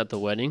up to us at the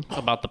wedding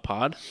about the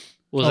pod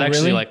was actually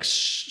really? like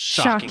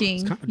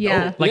shocking. Shocking.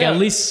 Yeah. Like Yeah. at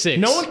least 6.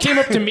 No one came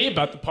up to me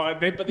about the pod,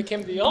 but they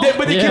came to y'all.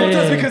 But they came up to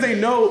us yeah. because they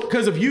know,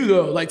 because of you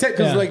though. Like, because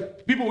Yeah.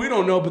 like people we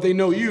don't know, but they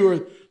know you or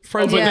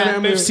friends But with Yeah.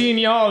 family. they've seen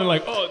y'all and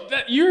like, oh,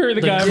 that you're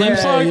the guy from the yeah,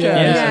 podcast.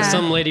 yeah. Yeah, Yeah.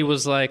 some lady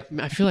was like,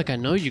 I feel like I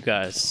know you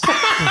guys.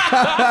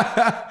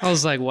 I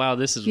was like, wow,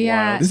 this is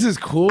Yeah. wild. This is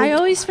cool. I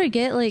always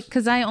forget, like,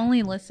 because I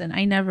only listen.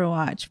 I never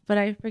watch. But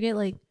I forget,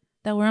 like,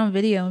 that we're on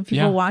video and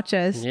people Yeah. watch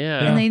us. Yeah.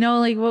 And they know,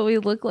 like, what we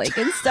look like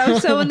and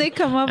stuff. So when they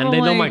come up, And I'm they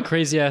know like, my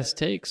crazy ass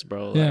takes,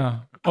 bro. Like, Yeah.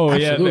 Oh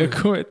Absolutely. yeah, they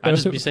quit. I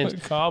just be saying-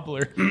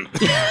 cobbler,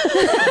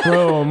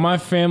 bro. My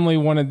family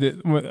wanted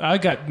to. I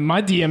got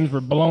my DMs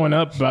were blowing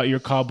up about your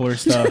cobbler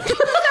stuff.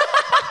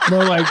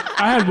 Bro, like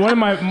I had one of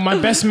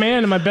my best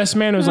man, and my best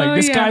man was like, Oh,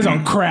 "This yeah. guy's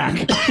on crack."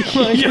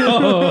 we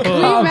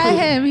met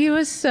him. He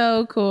was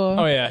so cool.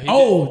 Oh yeah.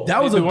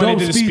 That was the a one he dope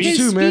did the speech speech.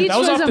 too, His man. speech That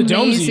was was off the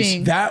Domesies.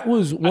 amazing. That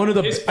was one of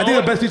the. His I think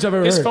the best speech I've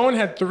ever His heard. phone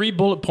had 3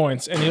 bullet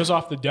points, and he was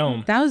off the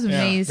dome. That was Yeah.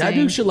 amazing. That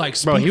dude should like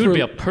speak Bro, he would for be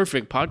a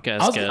perfect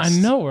podcast guest.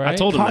 I know, right? I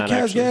told him that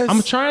podcast actually. guest.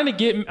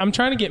 I'm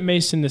trying to get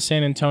Mason to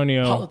San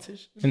Antonio,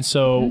 Politician. and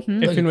so if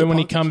Like a and good when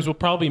he politician. comes, we'll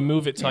probably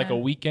move it to like Yeah. a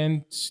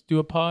weekend, do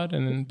a pod,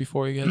 and then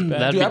before he gets back.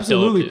 That'd Dude, be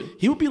absolutely. dope, dude.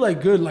 He would be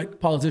like good, like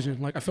politician.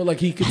 Like I feel like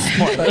he could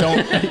speak.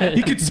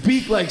 He could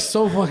speak like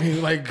so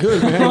fucking like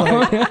good, man.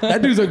 Like,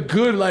 that dude's a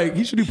good like.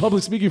 He should do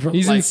public speaking for.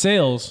 He's like, in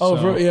sales. Oh,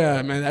 so, bro,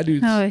 yeah, man. That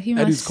dude's. Oh, he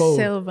that dude's must cold.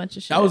 sell a bunch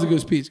of shit. That was a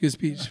good speech. Good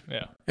speech.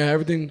 yeah. Yeah,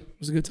 everything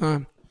was a good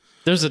time.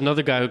 There's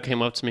another guy who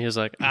came up to me. He was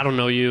like, I don't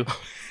know you.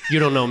 You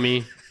don't know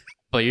me.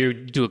 But you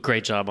do a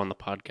great job on the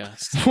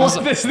podcast.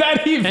 What does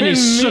that even And he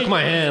mean? shook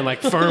my hand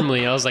like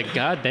firmly. I was like,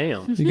 God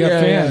damn. You got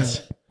fans.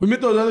 Yeah. We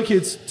met those other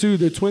kids too.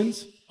 They're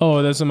twins.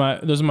 Oh, those are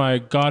my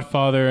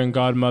godfather and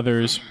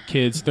godmother's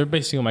kids. They're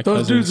basically my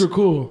Those cousins. dudes are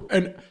cool.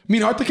 And me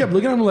and Arthur kept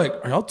looking at them like,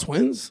 "Are y'all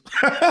twins?"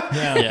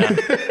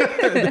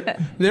 Yeah.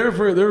 They're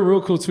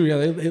real cool too.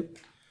 Yeah,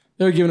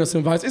 they're giving us some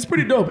advice. It's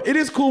pretty dope. It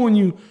is cool when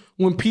you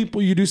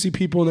do see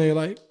people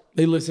and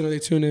they listen or they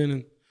tune in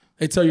and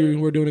they tell you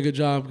we're doing a good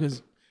job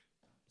because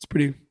it's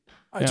pretty.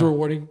 It's Yeah.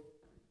 rewarding.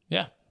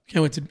 Yeah.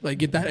 Can't wait to like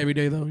get that every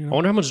day though. You I know?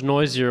 wonder how much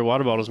noise your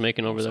water bottle's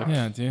making over there.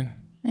 Yeah, dude.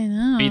 I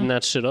know. Beating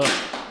that shit up.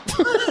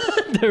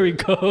 There we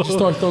go.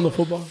 Start throwing the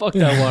football. Fuck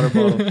that water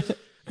bottle.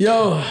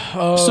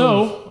 Yo.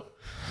 So,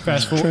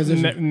 fast forward.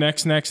 Transition.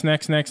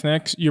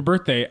 Next. Your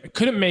birthday.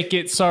 Couldn't make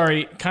it.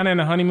 Sorry. Kind of in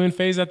a honeymoon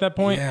phase at that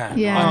point. Yeah.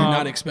 Yeah. I did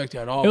not expect you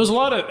at all. It was a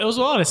lot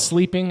of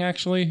sleeping.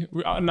 Actually,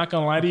 I'm not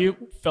gonna lie to you.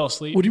 Fell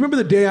asleep. Well, do you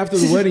remember the day after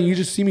the wedding? You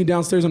just see me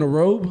downstairs in a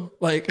robe,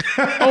 like.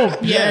 Oh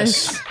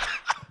Yes.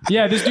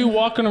 Yeah, this dude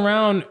walking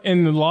around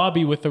in the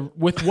lobby with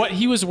what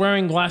he was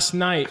wearing last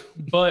night,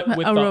 but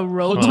with A the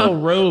robe. hotel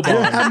robe I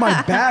didn't on. have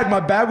my bag. My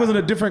bag was in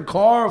a different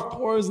car, of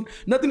course.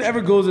 Nothing ever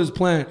goes as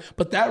planned.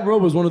 But that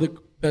robe was one of the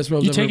best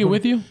robes. You I've take ever it put.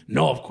 with you?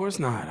 No, of course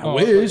not. I Oh, I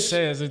was wish. about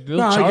to say, they'll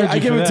No, charge I you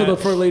give for it to that. the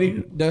first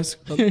lady desk.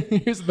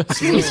 Here's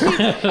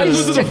the I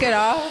just Took it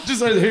off.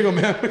 just like, here you go,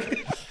 man. I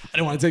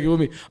didn't want to take it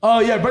with me. Oh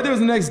yeah, birthday was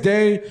the next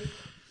day.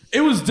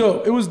 It was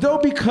dope. It was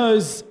dope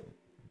because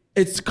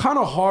it's kind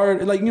of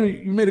hard. Like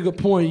you made a good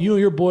point. You and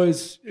your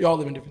boys, you all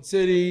live in different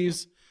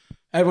cities.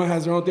 Everyone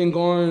has their own thing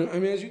going. I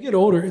mean, as you get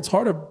older, it's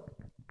hard to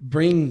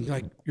bring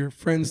like your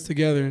friends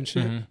together and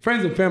shit.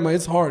 Friends and family,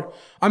 it's hard.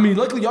 I mean,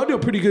 luckily y'all do a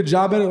pretty good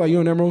job at it, like you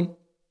and Emerald.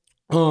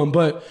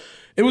 But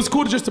it was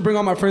cool to bring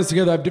all my friends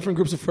together. I have different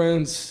groups of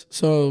friends,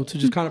 so to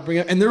just kind of bring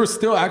it. And there was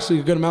still actually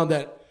a good amount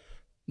that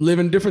live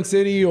in a different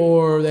city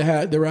or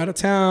they were out of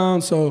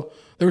town. So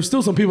there were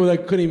still some people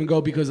that couldn't even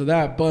go because of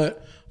that.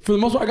 But for the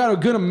most part, I got a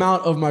good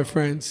amount of my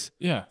friends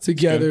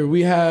together.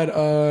 We had,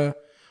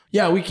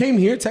 we came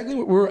here.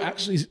 Technically,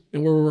 we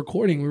were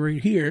recording. We were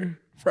here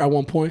at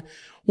one point.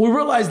 We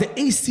realized the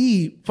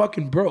AC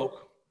fucking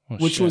broke,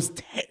 which was,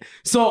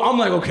 so I'm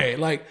like, okay,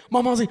 like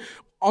my mom's like,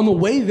 on the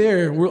way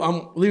there,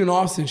 I'm leaving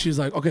Austin. She's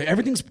like, okay,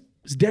 everything's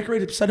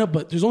decorated, set up,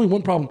 but there's only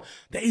one problem.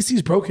 The AC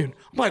is broken.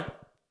 I'm like,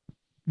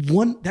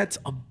 that's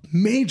a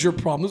major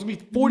problem. There's gonna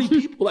be 40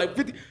 people, like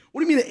 50.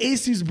 What do you mean the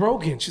AC is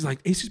broken? She's like,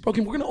 AC is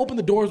broken. We're gonna open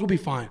the doors. We'll be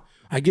fine.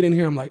 I get in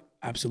here. I'm like,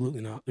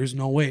 absolutely not. There's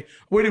no way. I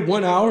waited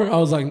 1 hour. I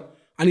was like,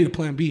 I need a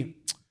plan B.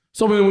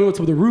 So then we went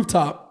to the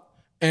rooftop,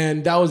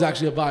 and that was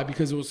actually a vibe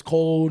because it was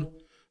cold.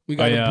 We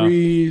got a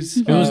breeze.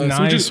 It was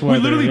nice we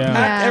weather, literally yeah.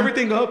 packed Yeah.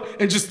 everything up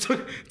and just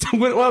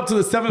went up to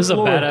the 7th This is a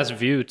floor. badass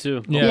view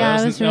too.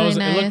 Yeah, it was really It looked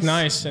nice.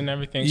 nice and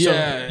everything.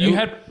 Yeah. So you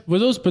had, were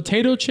those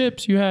potato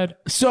chips you had?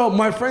 So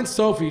my friend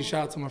Sophie,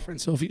 shout out to my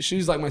friend Sophie.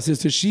 She's like my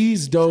sister.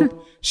 She's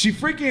dope. She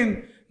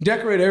freaking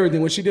decorated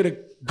everything. She did a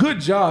good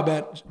job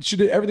at. She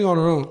did everything on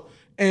her own.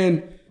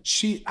 And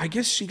I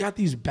guess she got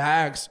these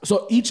bags.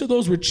 So each of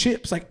those were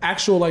chips, like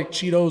actual like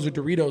Cheetos or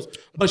Doritos.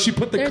 But she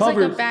put the There's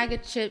covers. like a bag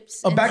of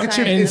chips. A bag of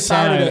chips inside.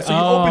 inside of that. So you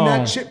open Oh.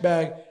 that chip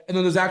bag, and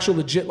then there's actual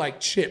legit like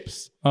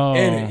chips Oh,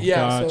 in it.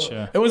 Yeah, gotcha.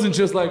 so it wasn't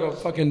just like a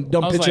fucking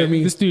dumb I was picture like, of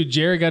me. this dude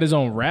Jared got his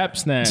own rap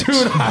snacks.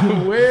 Dude,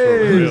 I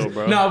wish. real,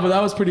 bro. No, but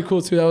that was pretty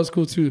cool too. That was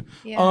cool too.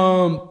 Yeah.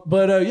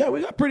 But yeah,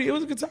 we got pretty. It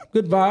was a good time.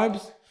 Good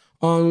vibes.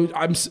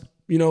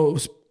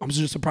 I'm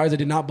just surprised I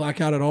did not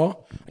black out at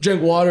all. I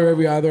drank water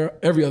every other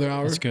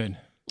hour. That's good.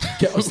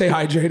 Stay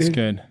hydrated. It's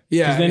good.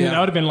 Yeah, 'Cause then yeah. that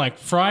would have been like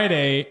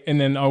Friday, and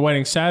then our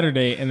wedding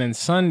Saturday, and then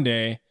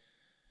Sunday.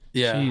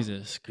 Yeah.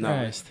 Jesus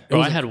Christ.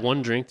 Bro, I had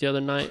one drink the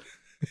other night.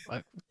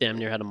 I damn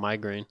near had a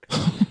migraine.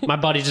 My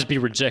body just be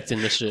rejecting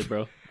this shit,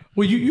 bro.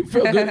 Well, you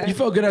felt good. You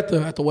felt good at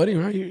the wedding,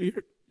 right? You're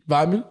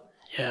vibing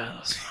Yeah,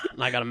 that's fine.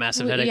 I got a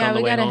massive headache Yeah, on the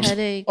we way got home. a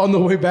headache. on the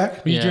way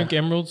back. You Yeah. drink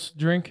Emerald's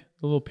drink,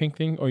 the little pink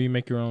thing, or you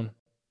make your own?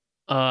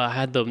 I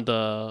had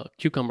the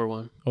cucumber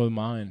one. Oh,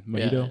 mine.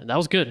 Mojito. Yeah, that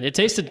was good. It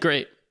tasted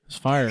great. It's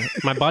fire.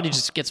 My body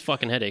just gets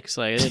fucking headaches.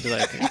 I think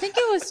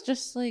it was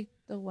just like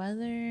the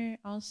weather,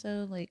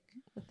 also like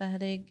with the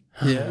headache.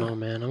 I don't know,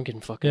 man. I'm getting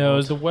fucking. Yeah, it old.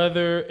 was the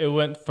weather. It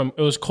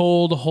was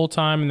cold the whole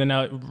time, and then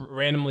now it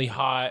randomly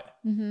hot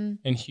and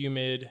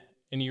humid,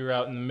 and you were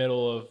out in the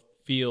middle of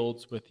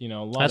fields with, a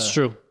lot That's of,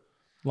 true.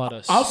 lot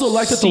of I also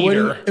liked at the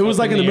cedar wedding. It was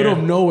up like in the middle air.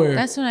 of nowhere.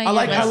 That's when I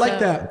like get messed up.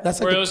 that. That's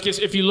like Where it was just,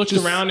 if you looked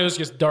around, it was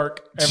just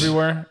dark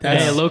everywhere.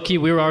 That's- Hey, low key,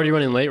 we were already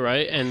running late,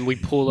 right? And we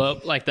pull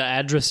up, like the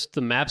address,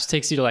 the maps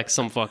takes you to like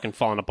some fucking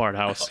falling apart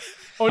house.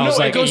 Oh, I was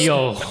like, it goes,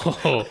 yo,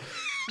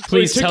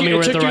 please tell me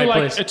we're at the right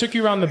place. It took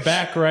you around the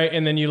back, right?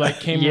 And then you like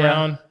came Yeah.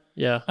 around.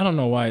 Yeah. I don't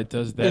know why it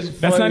does that. It's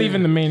That's not funny.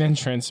 even the main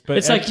entrance. But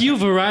It's like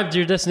you've arrived at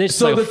your destination.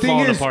 So It's like the a thing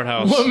falling is, apart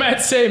house. what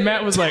Matt say.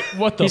 Matt was like,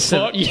 "What the He said,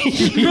 fuck?"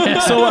 yeah.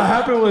 So what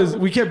happened was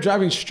we kept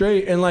driving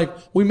straight and like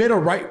we made a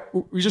right.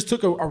 We just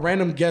took a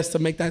random guess to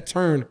make that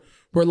turn.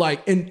 We're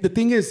like, and the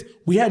thing is,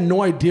 we had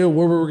no idea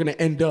where we were gonna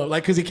end up.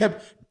 Like, cause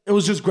it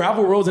was just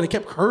gravel roads and it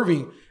kept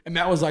curving. And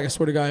Matt was like, I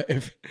swear to God,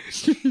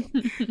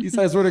 he said,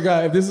 I swear to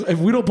God, if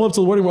we don't pull up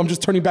to the wedding room, I'm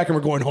just turning back and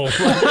we're going home.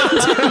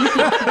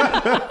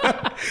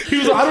 He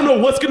was like, I don't know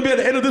what's gonna be at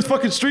the end of this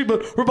fucking street,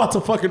 but we're about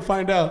to fucking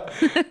find out.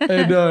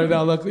 And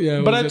now luckily, yeah.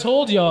 it But was I just-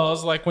 told y'all, I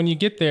was like, when you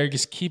get there,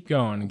 just keep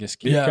going, just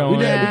keep yeah, going. we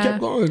did. Yeah. We kept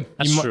going.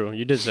 That's true.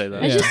 You did say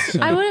that.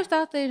 Yeah. I would have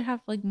thought they'd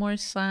have like more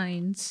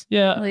signs.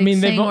 Yeah, Like, I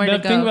mean, saying where to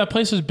that thing go. that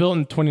place was built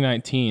in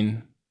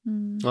 2019,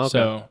 Okay.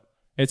 so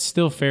it's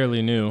still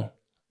fairly new.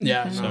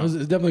 Yeah, so it's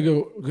definitely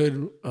a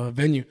good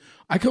venue.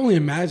 I can only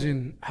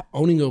imagine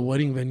owning a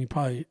wedding venue.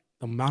 Probably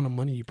the amount of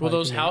money you Well, probably.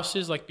 those can-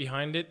 houses like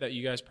behind it that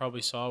you guys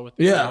probably saw with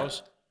the Yeah.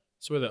 house,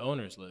 that's where the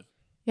owners live.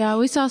 Yeah,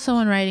 we saw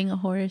someone riding a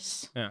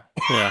horse Yeah.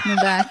 Yeah. in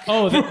the back.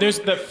 Oh, there's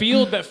that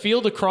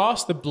field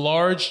across the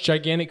large,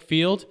 gigantic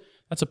field.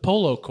 That's a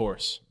polo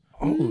course.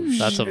 Oh,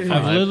 That's a shit.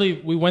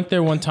 vibe. We went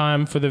there one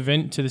time for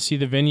to see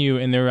the venue,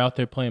 and they were out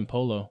there playing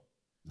polo.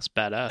 That's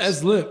badass.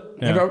 That's lit.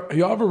 Yeah. Have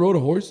y'all ever rode a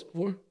horse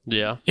before?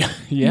 yeah.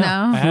 Yeah,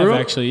 No. I have real?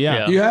 actually. Yeah,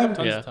 Yeah. You have?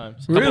 tons Yeah. of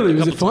times. Really?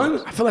 Was it couple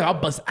fun? I feel like I'll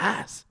bust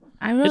ass.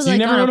 I rode So you like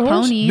never on rode a a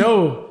horse? pony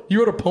No, you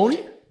rode a pony?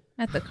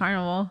 at the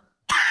carnival.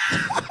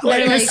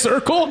 Like in a like-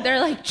 circle. They're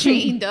like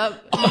chained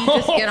up. And you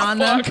just get on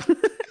them.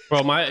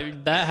 Bro,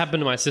 that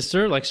happened to my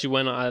sister. Like she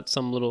went at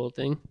some little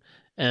thing,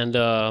 and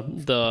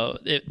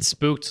it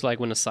spooked like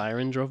when a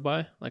siren drove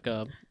by, like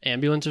a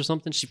ambulance or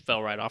something. She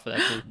fell right off of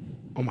that thing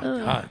Oh my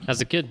god!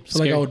 as a kid. I feel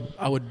like Scary,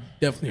 I would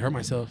definitely hurt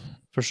myself.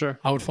 for sure.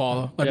 I would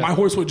fall. Like Yeah. my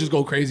horse would just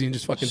go crazy and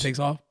just fucking takes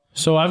off.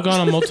 So I've gone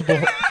on multiple.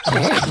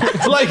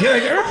 like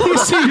everybody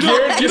see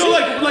you know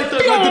like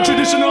the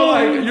traditional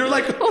like you're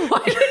like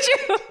Why did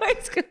you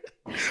always go?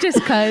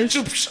 Just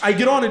cause. I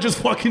get on and just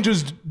fucking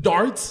just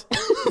darts.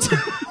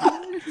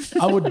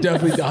 I would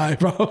definitely die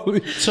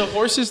probably. So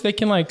horses, they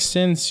can like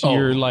sense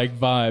your like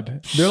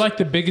vibe. They're like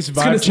the biggest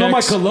vibe Gonna smell my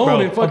checks, cologne bro,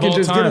 and fucking of all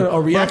just get time. a Bro,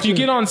 if reaction. you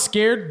get on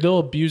scared, they'll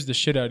abuse the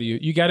shit out of you.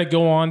 You got to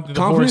go on to the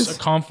Confidence? horse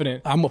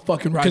confident. I'm a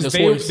fucking ride Because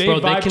this horse. they Bro,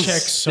 vibe check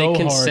so they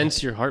can hard.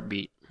 sense your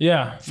heartbeat.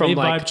 Yeah, from, they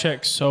like- vibe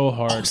check so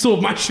hard. So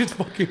my shit's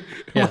fucking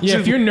Yeah. Yeah,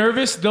 if you're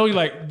nervous, they'll be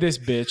like this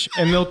bitch,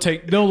 and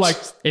they'll like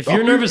If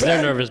you're Oh, nervous, they're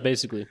bad. nervous,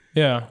 basically.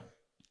 yeah.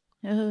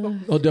 They'll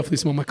definitely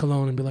smell my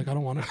cologne and be like, I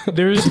don't want to.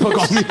 There's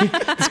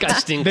This guy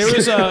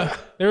stinks.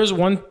 there was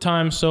one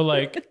time, so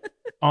like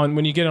on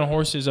when you get on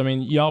horses, I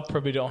mean, y'all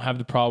probably don't have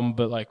the problem,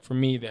 but like for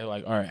me, they're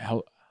like, all right,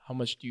 how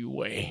much do you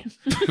weigh?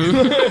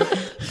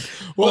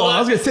 Well, I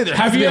was gonna say there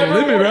has Have to be you a ever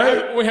limit,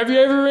 right? Have you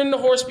ever ridden a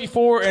horse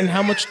before? And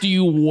how much do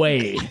you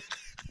weigh?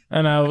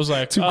 And I was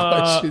like, Two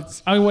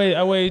questions. I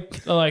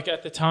weighed like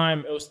at the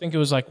time. I think it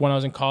was like when I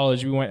was in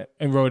college. We went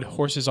and rode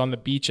horses on the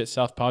beach at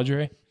South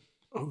Padre.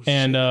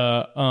 And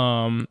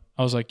I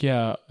was like,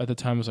 yeah. At the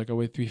time, I was like, I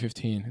weighed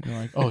 315. And they're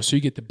like, oh, so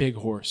you get the big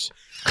horse.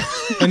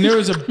 And there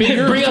was a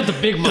bigger. Bring out the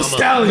big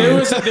mama.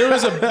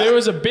 There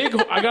was a big.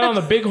 I got on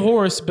the big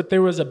horse, but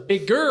there was a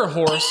bigger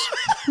horse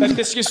that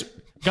this just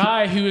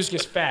guy who was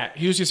just fat.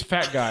 He was just a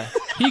fat guy.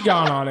 He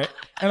got on it,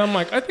 and I'm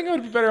like, I think I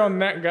would be better on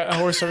that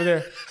horse over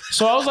there.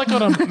 So I was like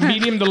on a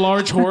medium to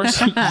large horse.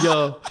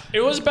 Yo,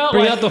 It was about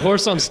bring like out the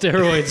horse on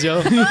steroids,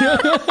 yo.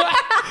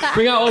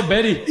 Bring out old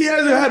Betty. He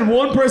hasn't had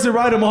one person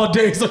ride him all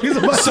day, so he's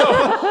about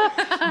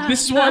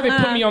this is why they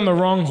put me on the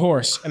wrong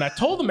horse. And I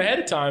told them ahead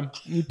of time,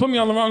 you put me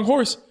on the wrong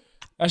horse.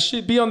 I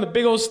should be on the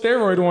big old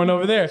steroid one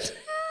over there.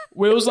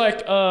 Well, it was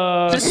like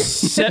 5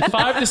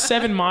 to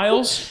 7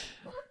 miles,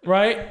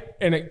 right?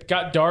 And it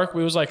got dark.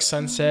 It was like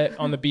sunset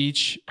on the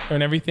beach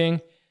and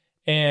everything.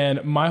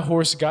 And my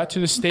horse got to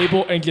the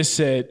stable and just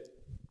said,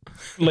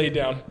 lay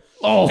down.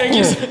 Oh, and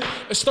just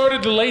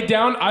started to lay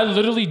down. I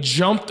literally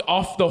jumped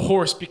off the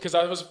horse because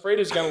I was afraid it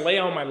was going to lay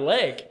on my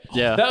leg.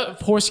 Yeah.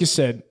 That horse just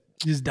said,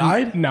 just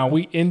died? No,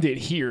 we end it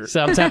here.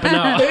 So I'm tapping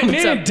out. They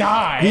didn't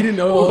die. He didn't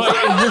know. But,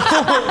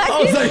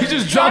 I was like, he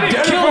just dropped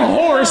dead. kill a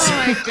horse.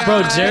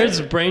 Bro, Jared's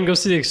brain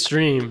goes to the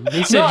extreme.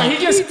 He said, No, he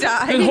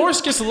died. the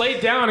horse just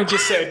laid down and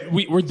just said,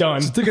 we're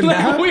done. took a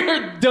nap?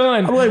 We're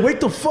done. I'm like,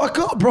 wake the fuck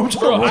up, bro.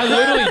 Bro,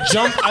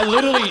 I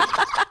literally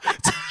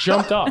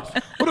jumped off.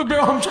 What a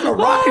barrel! I'm trying to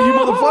ride you,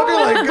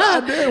 motherfucker. Like,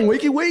 goddamn,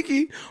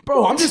 wakey.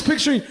 Bro, I'm just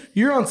picturing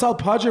you're on South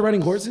Padre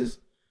riding horses.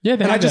 Yeah,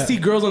 they And I had just that. see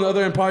girls on the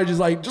other end probably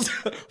just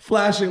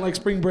flashing like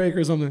spring break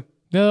or something.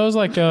 Yeah, that was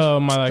like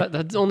my like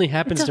that only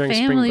happens It's a during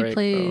spring family break.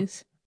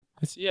 place.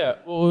 yeah.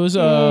 Well, it was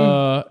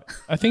I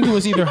think it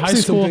was either high See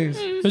some school. things.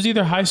 It was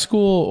either high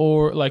school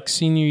or like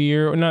senior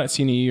year, or not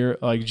senior year,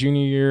 like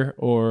junior year,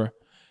 or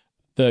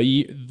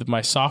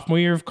my sophomore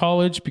year of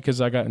college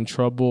because I got in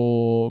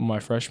trouble my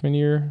freshman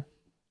year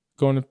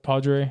going to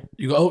Padre.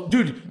 You go, oh,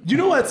 dude. You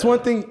know what's one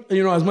thing?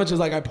 You know, as much as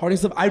like I party and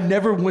stuff, I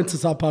never went to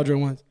South Padre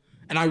once,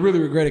 and I really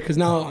regret it because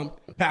now I'm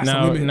past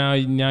the limit. Now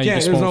you Yeah,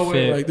 just there's won't no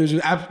fit. way. Like,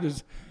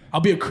 there's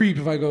I'll be a creep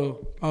if I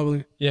go.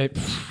 Probably Yeah.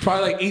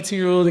 like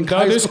 18-year-old in No,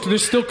 high school.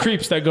 there's still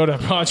creeps that go to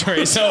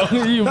Padre, so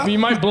you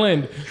might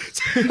blend.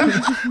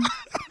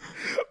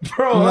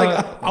 Bro, like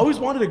I always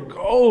wanted to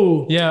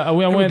go. Yeah, I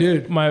Never went.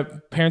 did. My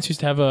parents used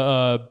to have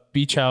a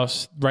beach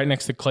house right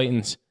next to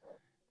Clayton's.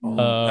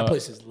 That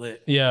place is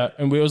lit. Yeah,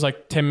 and it was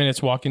like 10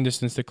 minutes walking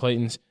distance to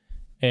Clayton's,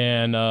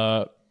 and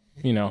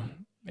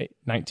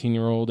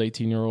 19-year-old,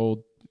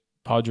 18-year-old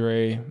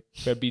Padre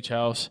at beach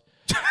house.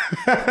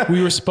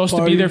 We were supposed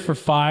to be there for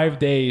 5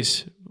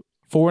 days,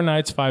 4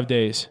 nights, 5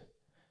 days.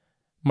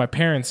 My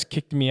parents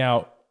kicked me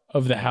out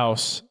of the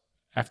house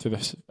after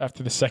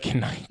the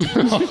second night.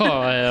 Oh,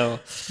 yeah.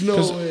 No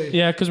way.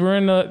 Yeah, because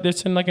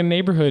it's in like a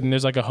neighborhood, and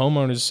there's like a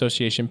homeowners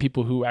association.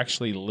 People who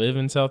actually live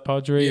in South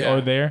Padre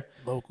are there.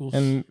 Locals.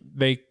 And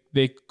they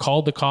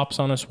called the cops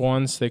on us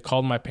once. They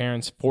called my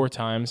parents 4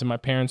 times, and my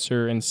parents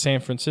are in San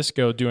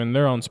Francisco doing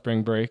their own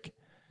spring break.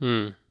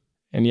 And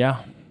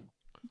yeah.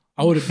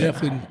 I would have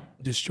definitely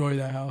destroyed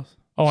that house.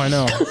 Oh, I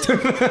know.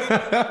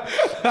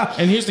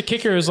 And here's the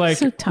kicker: is like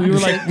So we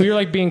were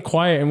like being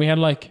quiet, and we had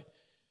like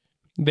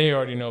they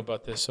already know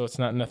about this, so it's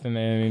not nothing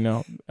they already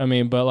know. I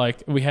mean, but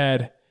like we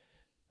had,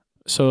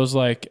 so it was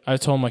like I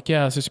told them like,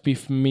 yeah, let's just be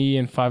me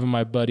and 5 of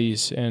my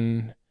buddies,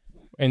 and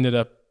ended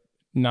up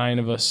 9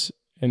 of us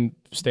and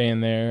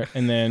staying there,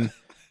 and then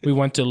we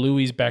went to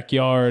Louis'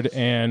 backyard,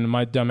 and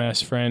my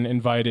dumbass friend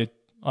invited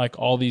like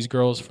all these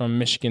girls from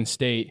Michigan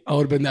State. I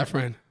would have been that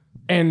friend.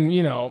 And,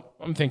 you know,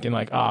 I'm thinking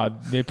like,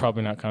 they're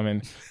probably not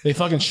coming. They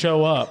fucking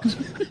show up.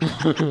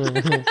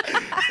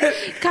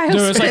 Kyle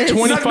There was like says-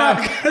 25.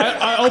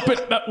 I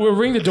opened, we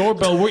ring the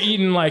doorbell. We're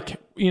eating like,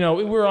 we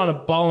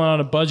were balling on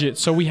a budget.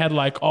 So we had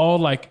like all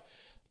like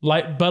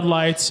light Bud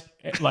Lights,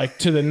 like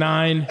to the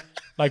 9,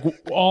 like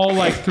all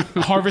like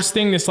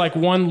harvesting this like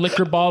one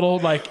liquor bottle.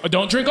 Like,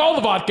 don't drink all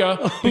the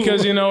vodka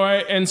because,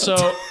 right? And so,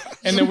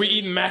 and then we're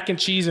eating mac and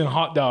cheese and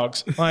hot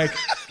dogs. Like,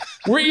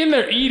 we're in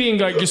there eating,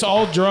 like just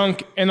all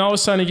drunk, and all of a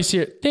sudden you can see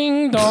it,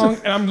 ding dong,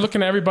 and I'm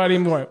looking at everybody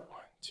and going, 1,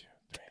 2,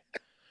 3.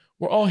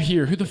 We're all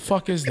here. Who the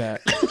fuck is that?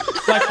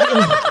 Like,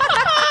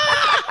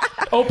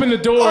 open the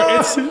door.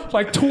 It's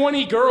like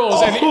 20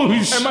 girls,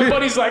 and my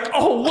buddy's like,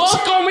 "Oh,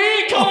 welcome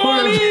in, come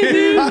on in,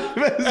 dude."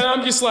 And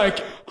I'm just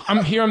like,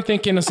 I'm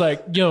thinking, it's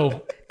like,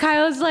 yo.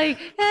 Kyle's like,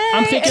 hey.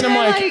 I'm thinking, and I'm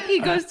then, like, he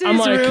goes to I'm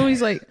his like, room.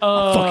 He's like,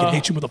 Fucking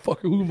hate you,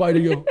 motherfucker. Who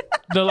invited you?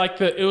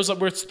 It was like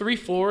where it's 3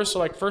 floors. So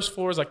like first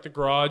floor is like the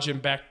garage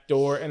and back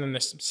door, and then the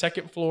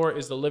second floor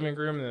is the living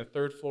room, and the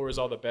third floor is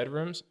all the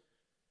bedrooms.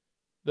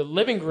 The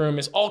living room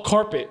is all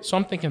carpet, so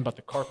I'm thinking about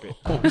the carpet.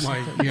 Oh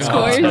my god.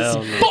 Hell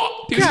no.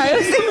 Fuck, dude.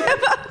 Kyle's thinking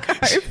about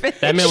carpet.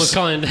 That man was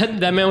calling.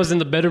 That man was in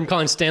the bedroom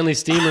calling Stanley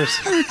Steamers.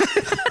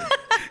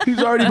 He's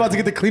already about to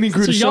get the cleaning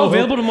crew So to y'all show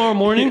available up. tomorrow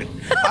morning?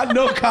 I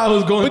know Kyle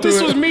was going But through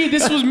this it. was me.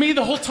 This was me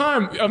the whole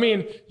time. I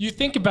mean, you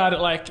think about it,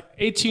 like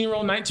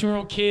 18-year-old,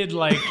 19-year-old kid,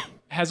 like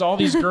has all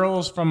these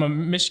girls from a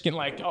Michigan,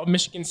 like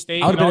Michigan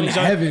State. I would've and all been in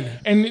these heaven.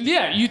 And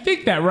yeah, you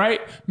think that,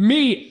 right?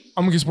 Me,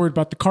 I'm just worried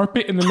about the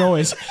carpet and the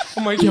noise.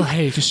 I'm like, yo,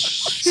 hey,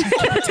 just keep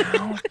it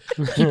down.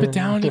 Keep it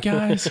down, you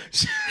guys.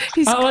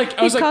 He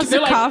calls the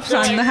they're cops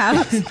on the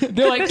house.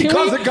 They're like, He can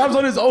calls we? the cops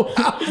on his own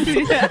house.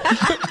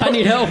 I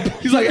need help.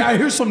 He's like, I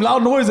hear some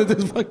loud noise at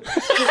this.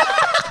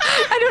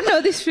 I don't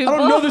know these people. I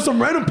don't know. There's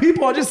some random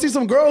people. I just see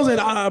some girls,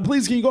 and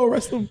please, can you go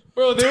arrest them?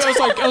 Bro,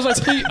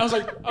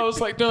 I was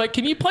like, they're like,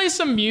 can you play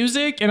some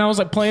music? And I was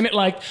like playing it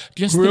like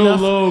just Real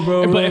enough. low,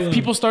 bro, But real if low.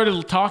 people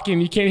started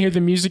talking, you can't hear the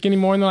music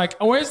anymore. And they're like,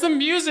 oh, where's the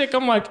music?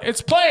 I'm like,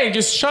 it's playing.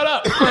 Just shut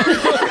up.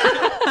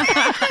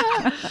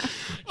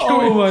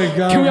 Oh my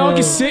God, Can we all bro.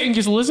 just sit and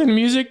just listen to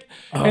music?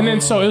 And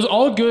then so it was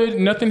all good.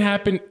 Nothing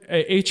happened.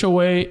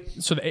 HOA.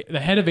 So the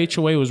head of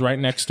HOA was right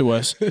next to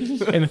us.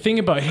 And the thing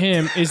about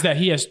him is that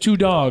he has 2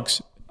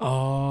 dogs.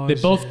 Oh, They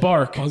both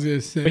bark. I was gonna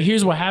say. But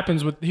here's what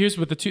happens with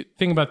the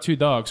thing about 2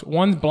 dogs.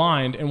 One's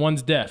blind and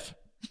one's deaf.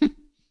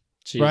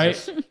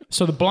 Jesus. Right?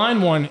 So the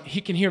blind one,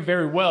 he can hear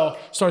very well,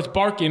 starts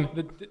barking.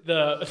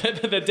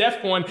 The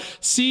deaf one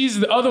sees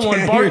the other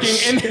one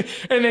barking,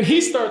 and then he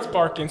starts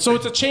barking. So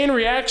it's a chain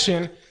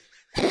reaction.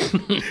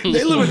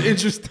 They live an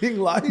interesting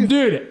life.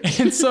 Dude.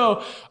 And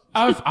so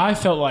I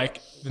felt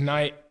like the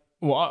night,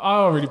 well, I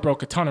already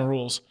broke a ton of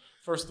rules,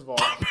 first of all.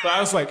 But I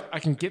was like, I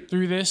can get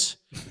through this.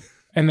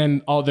 And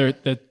then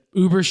the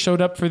Uber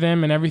showed up for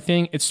them and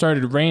everything. It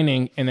started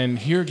raining, and then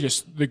here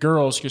just the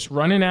girls just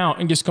running out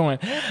and just going,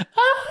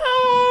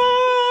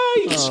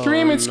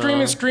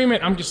 screaming.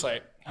 I'm just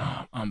like,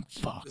 oh, I'm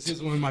fucked. This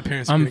is when my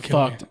parents. I'm gonna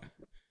kill me. fucked.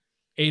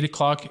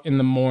 8:00 in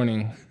the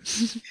morning,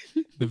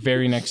 the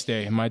very next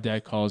day, my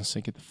dad calls and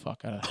said, "Get the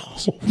fuck out of the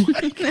house."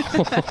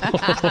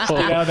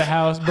 Get out of the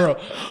house, bro.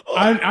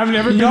 I've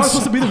never Y'all been.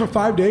 supposed to be there for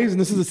 5 days, and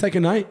this is the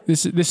second night.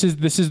 This is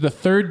the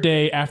 3rd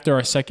day after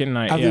our second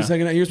night. After Yeah. the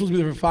second night, you're supposed to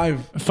be there for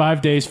 5.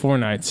 5 days, 4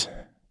 nights.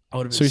 I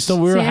would have So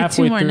we were you had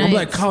halfway 2 more through. nights. I'm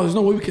like, Kyle, there's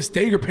no way we can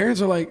stay. Your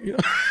parents are like, you know.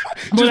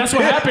 Well, that's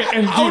what happened.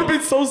 And I would have dude,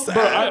 been so sad.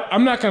 bro,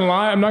 I'm not gonna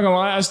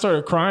lie. I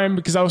started crying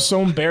because I was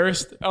so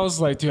embarrassed. I was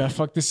like, dude, I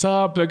fucked this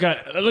up. Look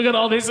at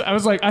all this. I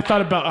was like, I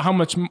thought about how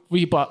much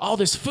we bought all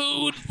this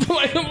food.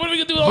 Like, what are we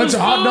gonna do with all Bunch this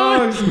of hot food?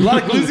 dogs, a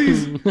lot of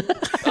glizzies.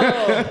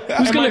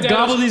 Who's my gonna dad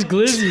gobble was- these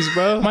glizzies,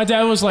 bro? My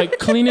dad was like,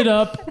 clean it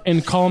up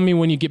and call me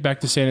when you get back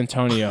to San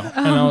Antonio.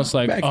 And I was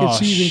like, Mac oh, and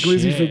cheese and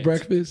glizzies shit, for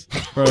breakfast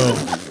bro.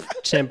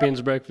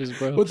 Champions breakfast,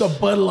 bro. with the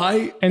Bud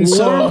Light. And warm.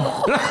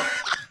 so,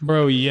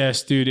 bro,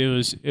 yes, dude, it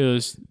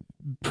was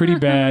pretty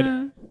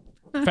bad.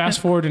 Fast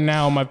forward to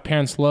now, my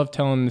parents love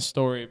telling the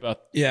story about.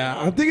 Yeah,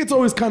 I think it's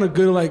always kind of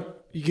good. Like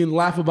you can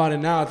laugh about it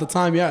now. At the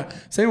time, yeah.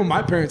 Same with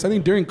my parents. I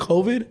think during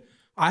COVID,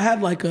 I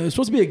had like it was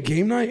supposed to be a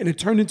game night, and it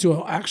turned into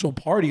an actual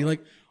party.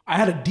 Like I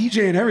had a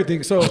DJ and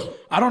everything. So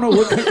I don't know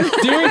what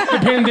During the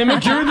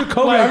pandemic, during the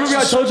COVID. I remember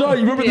I told y'all.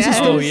 You remember this? Yes.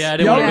 Is still, Oh, yeah, I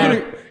didn't y'all,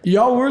 remember.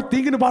 y'all were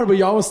thinking about it, but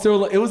y'all was still.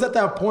 Like, it was at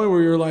that point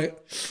where you're like,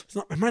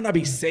 it might not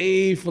be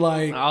safe.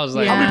 Like, I was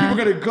like, how many Yeah.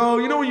 people are gonna go?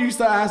 You know when you used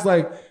to ask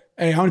like,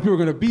 hey, how many people are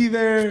gonna be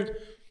there?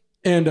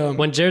 And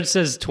when Jared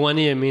says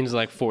 20, it means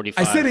like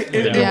 45. I said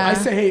it. Yeah. I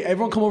said, hey,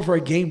 everyone come over for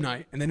a game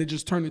night, and then it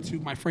just turned into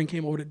my friend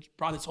came over to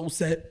brought his whole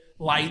set,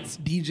 lights,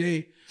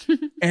 DJ,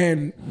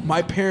 and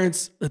my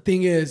parents. The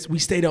thing is, we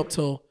stayed up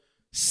till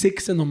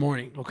 6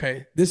 a.m.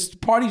 Okay, this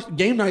party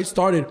game night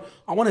started.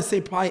 I want to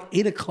say probably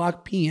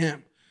 8:00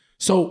 p.m.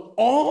 So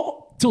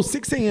all till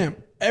 6 a.m.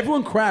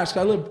 Everyone crashed.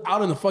 I live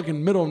out in the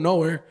fucking middle of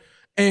nowhere,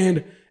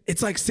 and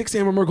it's like 6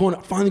 a.m. and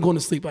we're finally going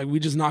to sleep. Like we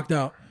just knocked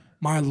out.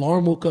 My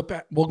alarm woke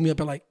me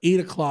up at like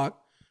 8:00,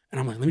 and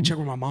I'm like, let me check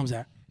where my mom's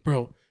at,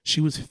 bro. She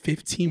was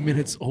 15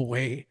 minutes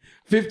away.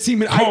 15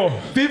 minutes.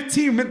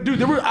 15 minutes, dude.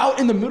 They were out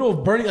in the middle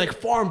of Bernie, like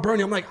farm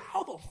Bernie. I'm like,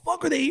 how the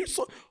fuck are they here?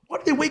 So why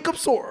did they wake up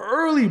so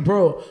early,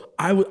 bro?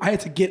 I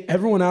had to get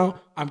everyone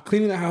out. I'm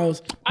cleaning the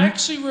house. I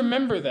actually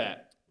remember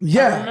that.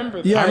 Yeah, I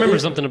remember that. Yeah, I remember it-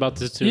 something about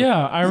this too.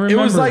 Yeah, I remember. It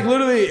was like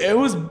literally, it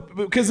was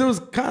because it was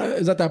kind of,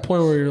 it's at that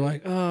point where you're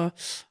like, I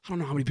don't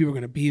know how many people are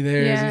going to be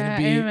there. Is it Yeah, gonna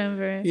be, I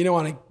remember. You don't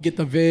want to get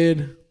the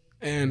vid,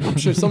 and I'm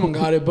sure someone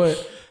got it.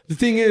 But the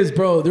thing is,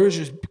 bro, there was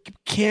just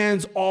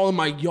cans all in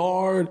my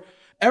yard.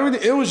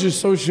 Everything, it was just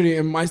so shitty.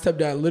 And my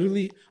stepdad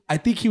literally, I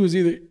think he was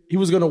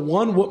going to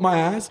whoop my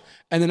ass.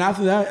 And then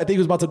after that, I think he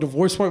was about to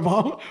divorce my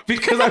mom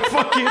because I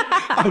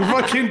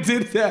fucking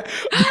did that,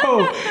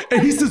 bro.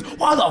 And he says,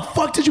 why the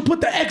fuck did you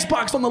put the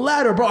Xbox on the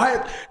ladder, bro?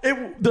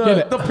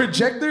 The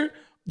projector,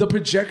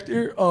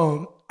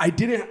 I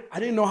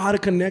didn't know how to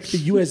connect the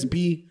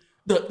USB,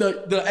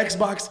 the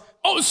Xbox.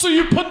 oh, so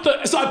you put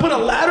the. So I put a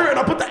ladder and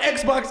I put the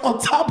Xbox on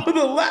top of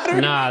the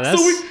ladder. Nah,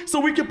 so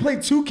we can play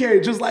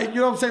 2K, just like, you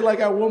know what I'm saying? Like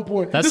at one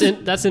point.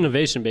 That's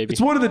innovation, baby.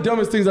 It's one of the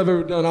dumbest things I've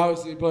ever done,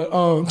 obviously. But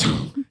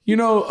you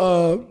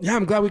know, yeah,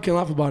 I'm glad we can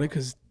laugh about it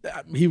because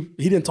he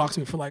didn't talk to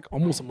me for like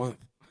almost a month.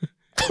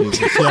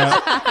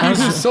 Yeah,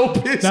 He was so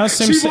pissed. that was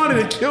same She si-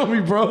 wanted to kill me,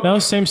 bro. that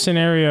was same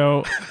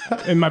scenario.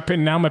 And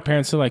now my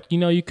parents are like,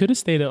 you could have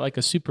stayed at like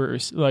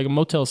a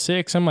Motel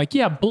 6. I'm like,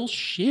 yeah,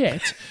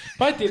 bullshit.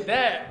 If I did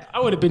that,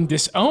 I would have been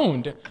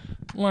disowned.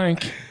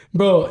 Like,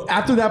 Bro,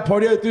 after that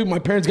party I threw, my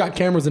parents got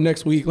cameras the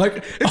next week.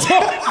 Like, it's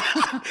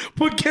all,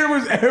 put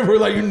cameras everywhere.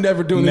 Like, you're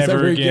never doing this Never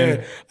ever again.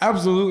 again.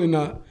 Absolutely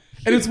not.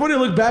 And it's funny to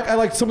look back at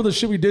like some of the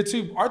shit we did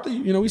too. Arthur,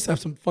 you know, we used to have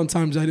some fun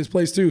times at his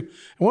place too. And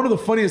one of the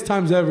funniest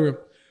times ever,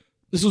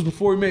 this was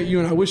before we met you,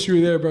 and I wish you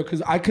were there, bro,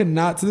 because I could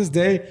not, to this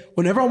day,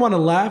 whenever I want to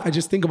laugh, I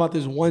just think about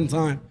this one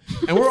time.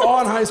 And we're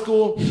all in high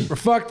school, we're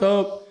fucked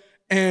up,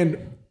 and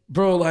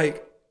bro,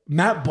 like,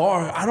 Matt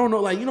Barr, I don't know,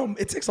 like, you know,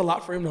 it takes a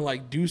lot for him to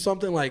like do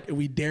something, like, if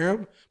we dare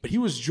him, but he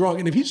was drunk,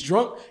 and if he's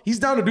drunk, he's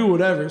down to do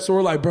whatever. So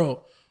we're like,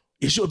 bro,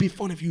 it should be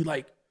fun if you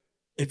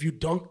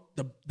dunk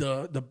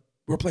the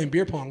we're playing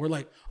beer pong. We're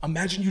like,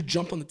 imagine you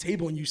jumped on the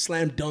table and you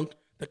slam dunked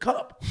the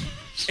cup.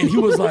 And he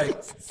was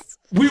like,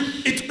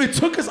 it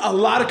took us a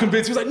lot of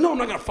convincing. He was like, no, I'm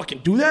not going to fucking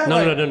do that.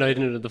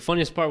 No. The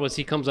funniest part was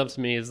he comes up to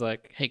me, is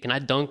like, hey, can I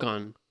dunk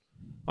on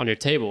your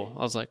table?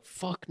 I was like,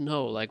 fuck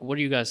no. Like, what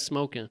are you guys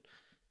smoking?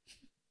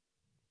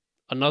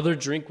 Another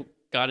drink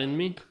got in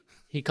me.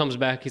 He comes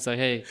back. He's like,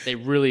 hey, they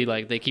really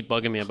they keep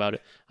bugging me about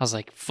it. I was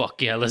like,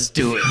 fuck yeah, let's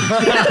do it.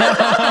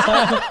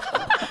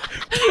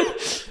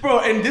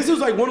 Bro, and this was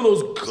like one of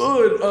those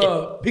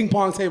good ping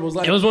pong tables.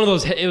 Like, It was one of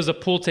those, it was a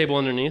pool table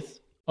underneath.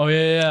 Oh,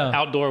 yeah.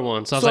 Outdoor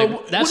one. So I was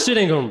like, that shit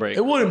ain't gonna break.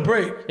 It wouldn't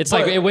break. It's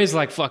like, it weighs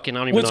like fucking, I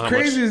don't even know how much.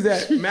 What's crazy is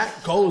that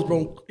Matt goes,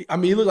 bro. I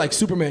mean, he looked like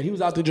Superman. He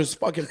was out there just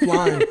fucking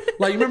flying.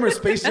 Like, you remember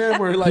Space Jam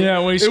where like, Yeah,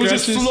 when he it was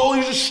just stretches.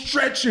 slowly just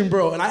stretching,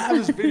 bro. And I have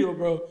this video,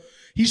 bro.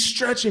 He's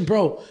stretching,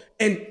 bro.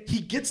 And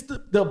he gets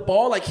the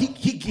ball, like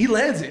he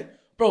lands it.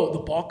 Bro, the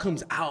ball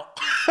comes out.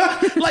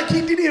 Like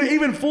he didn't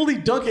even fully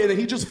dunk it, and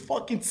he just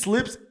fucking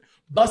slips,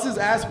 busts his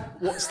ass,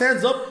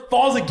 stands up,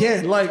 falls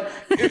again. Like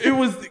it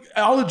was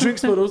all the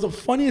drinks, but it was the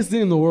funniest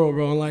thing in the world,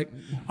 bro. And like,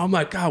 I'm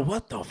like, God,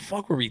 what the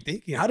fuck were we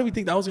thinking? How did we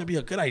think that was gonna be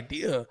a good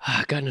idea?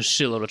 I got in a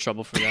shitload of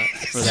trouble for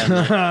that.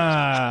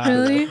 Night.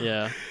 Really?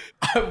 Yeah.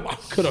 I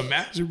could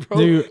imagine, bro.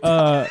 Dude,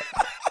 That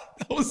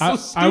was so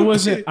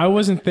stupid. I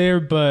wasn't there,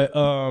 but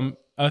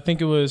I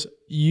think it was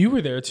you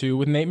were there too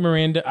with Nate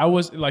Miranda. I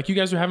was like, you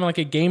guys were having like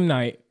a game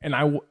night, and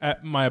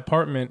at my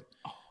apartment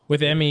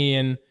with Emmy,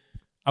 and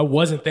I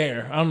wasn't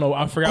there. I don't know.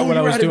 I forgot what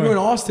I was doing. You were in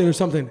Austin or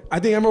something. I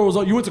think Emerald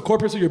was. You went to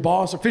corporate with your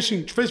boss or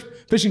fishing trip or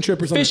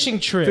something. Fishing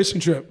trip. Fishing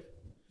trip.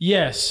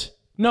 Yes.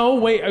 No,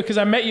 wait, because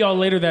I met y'all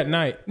later that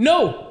night.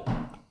 No,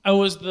 I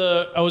was at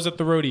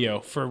the rodeo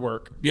for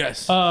work.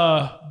 Yes.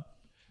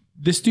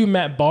 This dude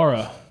Matt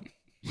Barra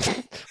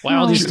Why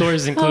all these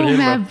stories include him,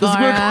 Matt bro?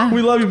 Barra.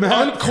 We love you,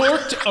 man.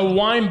 uncorked a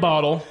wine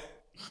bottle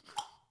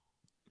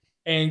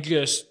and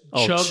just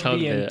chugged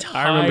the it.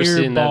 entire I remember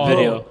seeing that bottle.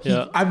 video.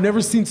 Yeah. I've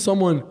never seen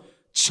someone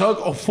chug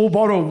a full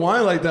bottle of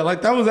wine like that.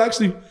 Like that was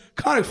actually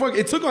kind of fucking.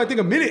 It took him, I think,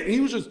 a minute, and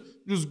he was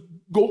just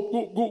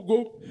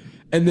go.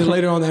 And then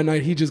later on that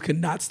night, he just could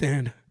not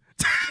stand.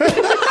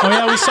 Oh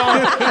yeah, we saw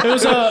it. It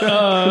was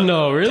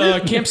No, really?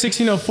 Camp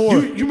 1604.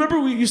 You remember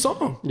you saw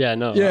him? Yeah,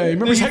 no. Yeah, you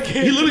remember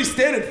he literally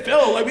stand and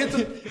fell. Like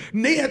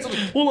Nate had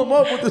to pull him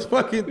up with this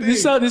fucking thing.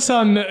 This is how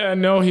I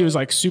know he was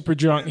like super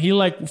drunk. He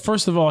like,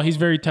 first of all, he's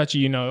very touchy,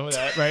 you know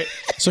that, right?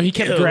 So he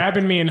kept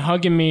grabbing me and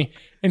hugging me,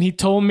 and he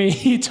told me,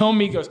 he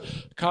goes,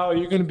 Kyle,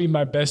 you're gonna be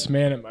my best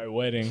man at my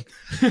wedding.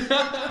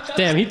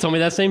 Damn, he told me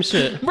that same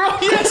shit. Bro,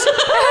 yes.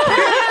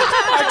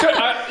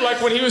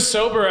 Like when he was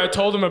sober, I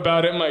told him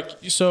about it. I'm like,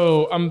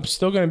 so I'm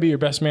still gonna be your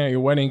best man at your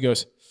wedding. He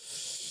goes,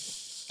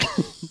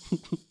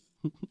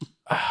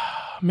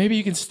 maybe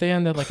you can stay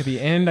on that like at the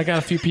end. I got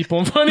a few people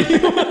in front of you.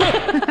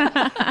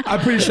 I'm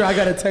pretty sure I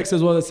got a text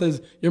as well that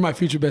says, "You're my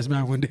future best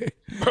man one day."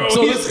 Bro,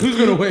 So who's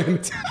gonna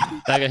win?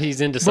 That guy, he's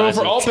Bro,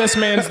 indecisive. for all best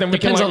mans, then we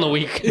can Depends like, on the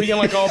week. we can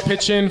like all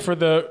pitch in for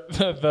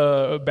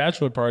the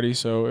bachelor party,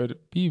 so it'd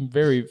be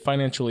very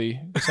financially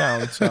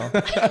sound. So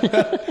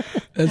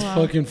That's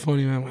fucking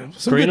funny, man.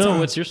 Some good Karina, times.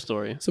 what's your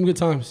story? Some good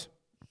times.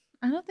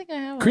 I don't think I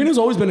have one. Karina's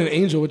always been an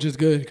angel, which is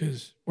good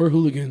because we're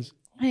hooligans.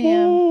 I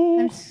am.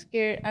 I'm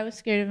scared. I was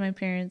scared of my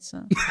parents.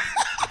 So.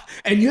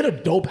 And you had a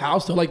dope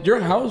house though. Like your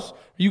house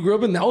you grew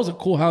up in, that was a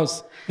cool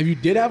house. If you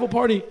did have a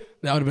party,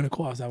 that would have been a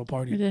cool house to have a I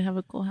party. did have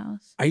a cool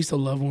house. I used to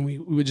love when we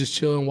would just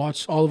chill and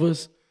watch, all of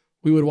us.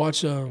 We would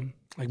watch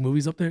like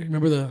movies up there.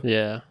 Remember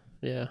Yeah.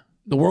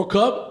 the World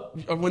Cup?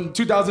 When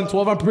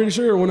 2012, I'm pretty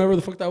sure, or whenever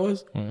the fuck that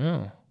was.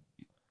 yeah.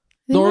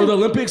 Or the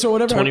Olympics or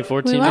whatever.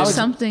 2014. We watched maybe?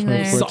 something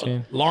there.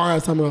 2014. Long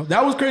ass time ago.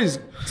 That was crazy.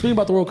 Speaking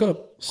about the World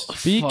Cup.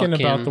 Speaking Fucking-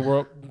 about the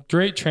world,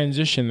 great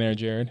transition there,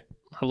 Jared.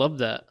 I love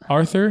that.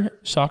 Arthur,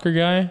 soccer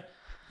guy,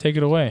 take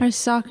it away. Our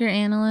soccer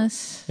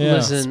analyst. Yeah.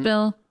 Listen,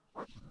 Spill.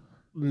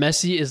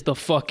 Messi is the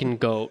fucking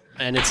GOAT,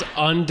 and it's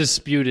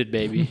undisputed,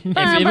 baby.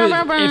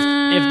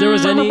 If there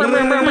was any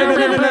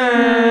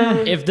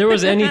if there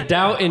was any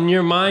doubt in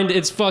your mind,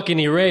 it's fucking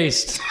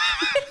erased.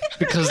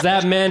 Because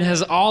that man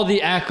has all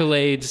the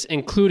accolades,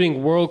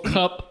 including World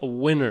Cup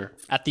winner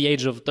at the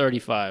age of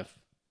 35.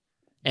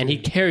 And he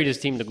carried his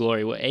team to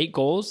glory. What, 8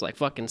 goals? Like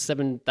fucking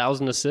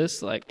 7,000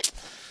 assists? Like,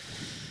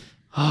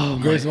 oh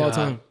my Greatest of all God.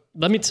 time.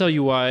 Let me tell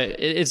you why.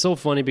 It's so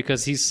funny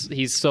because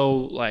he's so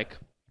like,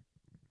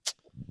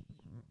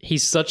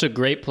 he's such a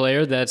great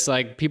player that's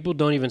like, people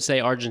don't even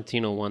say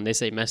Argentina won. They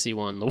say Messi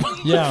won the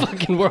Yeah.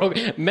 fucking world.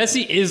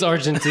 Messi is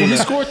Argentina. He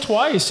scored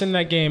twice in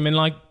that game, and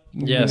like,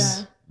 Yes.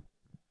 Yeah.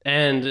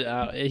 And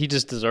he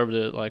just deserved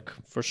it, like,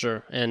 for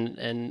sure.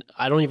 And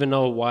I don't even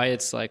know why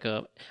it's like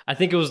I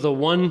think it was the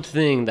one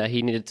thing that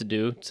he needed to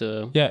do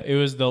to... yeah, it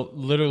was all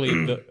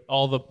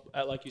the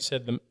like you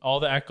said, all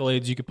the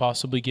accolades you could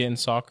possibly get in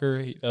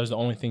soccer. That was the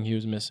only thing he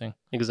was missing.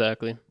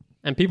 Exactly.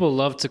 And people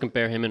love to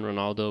compare him and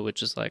Ronaldo,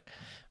 which is like,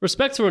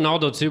 respect to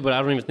Ronaldo too, but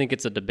I don't even think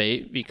it's a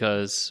debate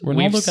because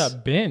Ronaldo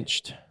got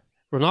benched.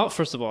 Ronaldo,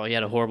 first of all, he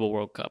had a horrible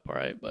World Cup, all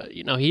right? But,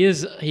 you know,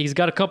 he's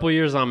got a couple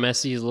years on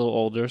Messi. He's a little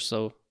older,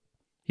 so...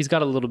 He's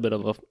got a little bit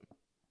of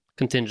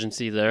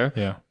contingency there.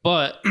 Yeah.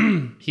 But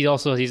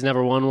he's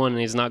never won one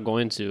and he's not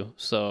going to.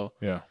 So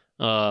Yeah.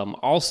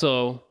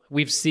 also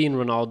we've seen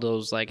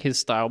Ronaldo's like his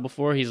style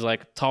before. He's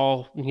like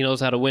tall, he knows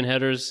how to win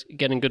headers,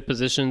 get in good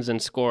positions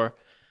and score.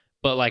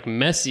 But like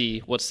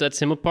Messi, what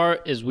sets him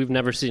apart is we've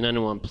never seen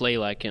anyone play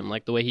like him.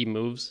 Like the way he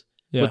moves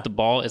with the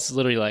ball, it's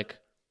literally like,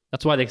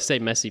 that's why they say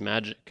Messi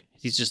magic.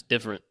 He's just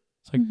different.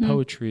 It's like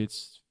poetry.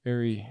 It's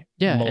very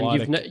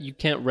melodic. And you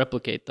can't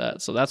replicate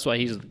that. So that's why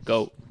he's the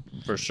GOAT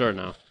for sure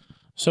now.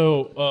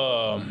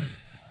 So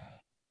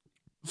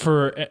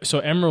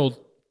Emerald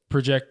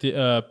predicted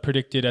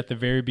at the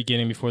very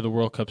beginning before the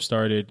World Cup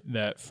started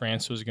that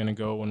France was going to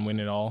go and win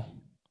it all,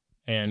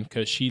 and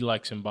because she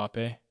likes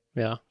Mbappe,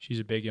 she's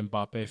a big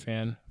Mbappe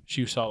fan.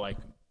 She saw like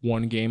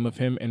one game of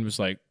him and was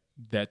like,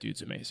 "That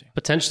dude's amazing."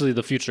 Potentially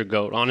the future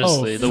GOAT.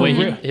 Honestly, the way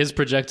his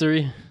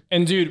trajectory.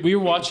 And dude, we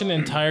were watching the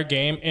entire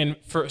game, and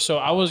so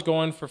I was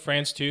going for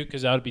France too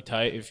because that would be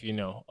tight if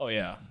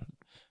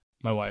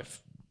my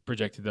wife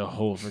projected the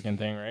whole freaking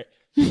thing, right?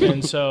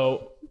 And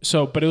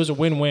but it was a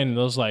win-win.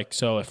 It was like,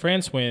 so if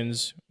France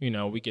wins,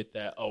 we get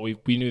that,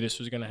 we knew this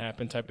was going to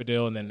happen type of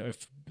deal. And then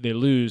if they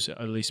lose,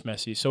 at least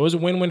Messi. So it was a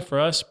win-win for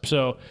us.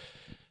 So,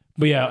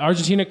 but yeah,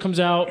 Argentina comes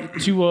out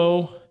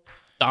 2-0.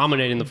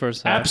 Dominating the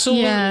first half.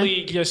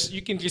 Absolutely. Just,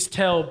 you can just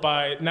tell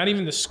by not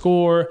even the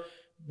score,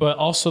 but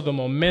also the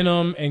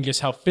momentum and just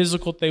how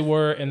physical they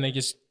were. And they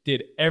just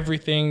did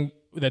everything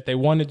that they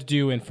wanted to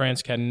do. And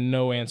France had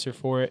no answer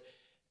for it.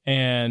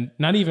 And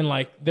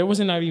Mbappe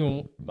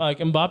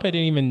didn't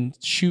even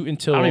shoot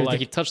until I don't even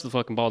think he touched the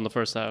fucking ball in the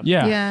first half.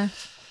 Yeah.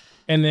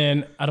 And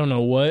then I don't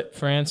know what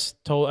France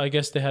told. I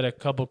guess they had a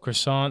couple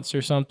croissants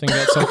or something.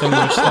 Got something in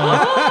their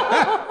stomach.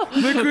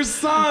 The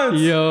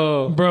croissants,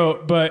 yo,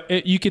 bro.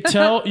 But you could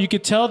tell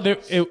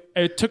that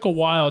it took a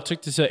while. It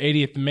took to the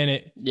 80th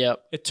minute.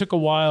 Yep. It took a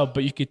while,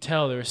 but you could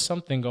tell there was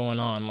something going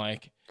on.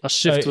 Like a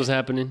shift was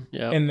happening.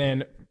 Yeah. And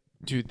then.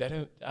 Dude,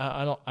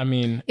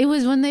 it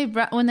was when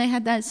they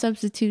had that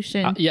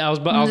substitution. I was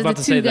about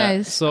to say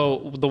that.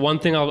 So the one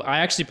thing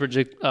I actually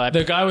predict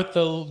the guy with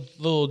the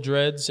little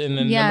dreads and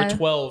then number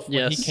 12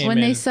 when he came when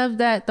in. they subbed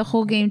that, the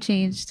whole game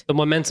changed. The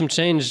momentum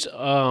changed.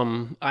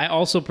 I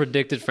also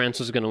predicted France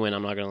was going to win.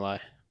 I'm not going to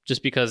lie,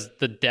 just because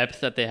the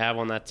depth that they have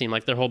on that team,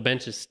 like their whole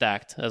bench is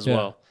stacked as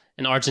well.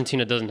 And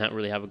Argentina doesn't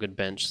really have a good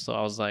bench. So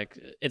I was like,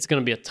 it's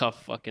going to be a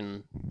tough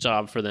fucking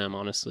job for them,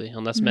 honestly,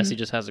 unless Messi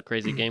just has a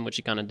crazy game, which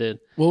he kind of did.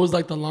 What was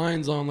like the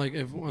lines on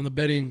on the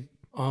betting?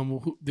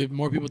 Did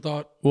more people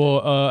thought? Well,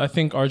 I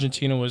think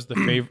Argentina was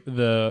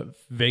the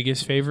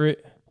Vegas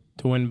favorite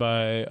to win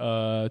by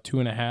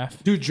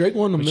 2.5. Dude, Drake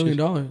won $1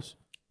 million.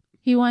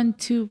 He won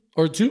 2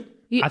 or 2.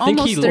 I think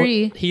almost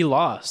 3. He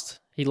lost.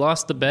 He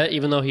lost the bet,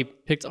 even though he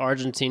picked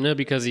Argentina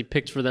because he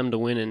picked for them to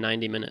win in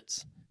 90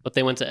 minutes. But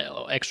they went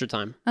to extra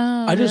time.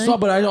 I just saw,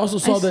 but I also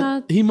saw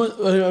that he must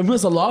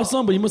have lost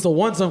some, but he must have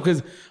won some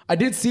because I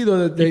did see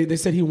though that they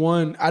said he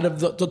won out of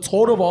the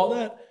total of all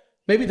that.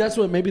 Maybe that's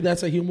why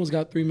he almost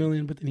got $3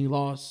 million, but then he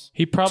lost.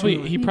 He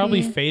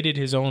probably faded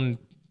his own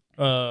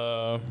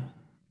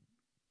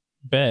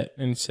bet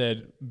and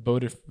said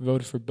voted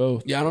for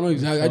both. Yeah, I don't know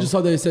exactly. So. I just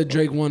saw that it said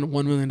Drake won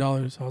 $1 million.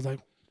 So I was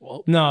like,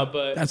 well, no,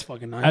 but that's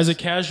fucking nice. As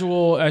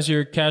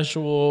your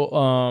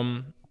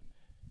casual.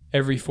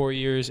 Every 4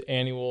 years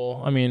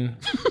annual,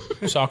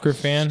 soccer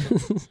fan.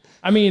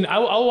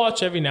 I'll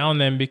watch every now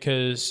and then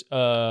because,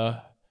 whatever,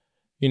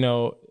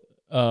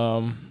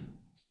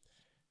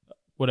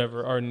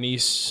 our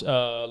niece,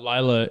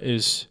 Lila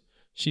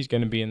she's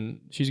going to be a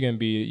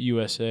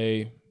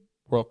USA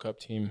World Cup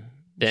team.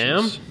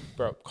 Damn.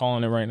 Bro,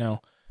 calling it right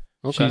now.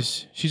 Okay.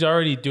 She's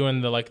already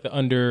doing the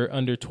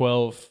under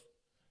 12,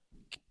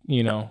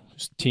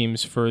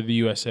 teams for the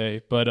USA.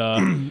 But,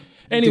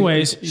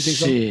 anyways, you think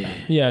so?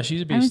 Yeah,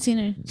 she's a beast. I haven't seen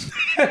her.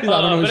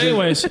 But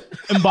anyways,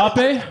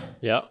 Mbappe,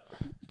 yeah,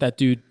 that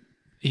dude,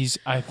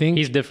 I think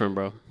he's different,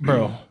 bro.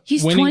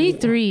 He's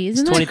 23.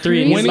 Isn't that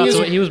 23.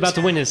 crazy? He was about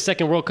to win his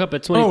second World Cup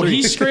at 23. Oh,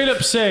 he straight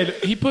up said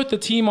he put the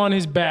team on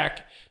his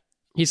back.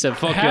 He said,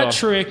 "Fuck y'all." Hat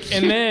trick,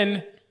 and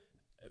then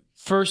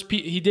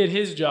he did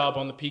his job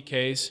on the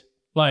PKs.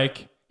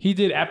 Like he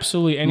did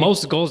absolutely anything.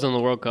 Most goals in the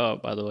World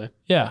Cup, by the way.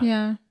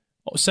 Yeah.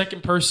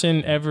 Second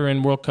person ever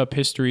in World Cup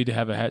history to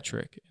have a hat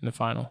trick in the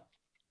final.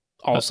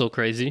 Also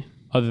crazy.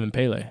 Other than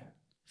Pele.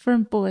 For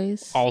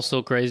boys.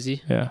 Also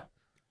crazy. Yeah.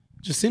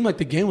 Just seemed like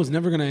the game was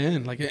never gonna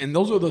end. And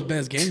those were the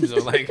best games. Though.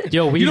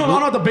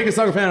 I'm not the biggest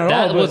soccer fan at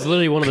all. That was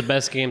literally one of the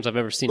best games I've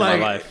ever seen in my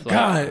life.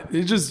 God,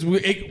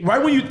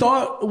 right when you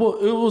thought, well,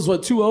 it was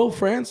 2-0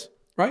 France.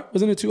 Right?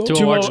 Wasn't it 2-0?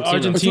 2-0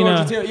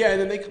 Argentina. Yeah,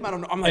 and then they come out.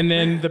 I'm like, and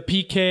then the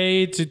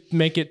PK to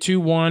make it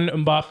 2-1.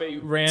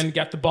 Mbappe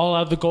got the ball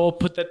out of the goal,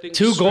 put that thing.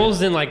 2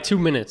 goals in like 2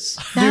 minutes.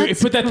 Dude, it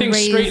put that thing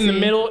straight in the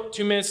middle.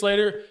 2 minutes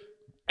later,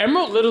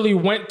 Emerald literally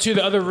went to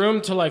the other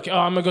room to like, oh,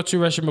 I'm gonna go to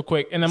the restroom real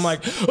quick, and I'm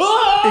like,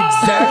 oh!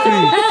 Exactly.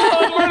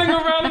 I'm running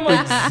around. I'm like,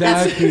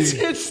 Exactly.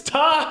 it's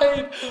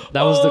tied.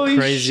 That was Holy the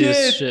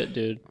craziest shit,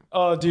 dude.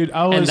 Oh, dude,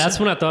 And that's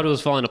when I thought it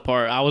was falling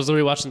apart. I was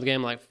literally watching the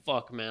game like,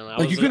 fuck, man. I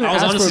you was couldn't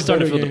ask for honestly a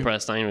starting to better feel game.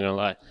 depressed. I ain't even gonna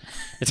lie.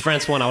 It's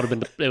France 1. I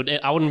wouldn't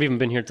have even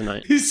been here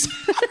tonight.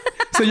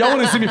 So y'all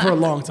wouldn't see me for a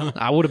long time.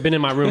 I would have been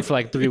in my room for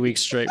like 3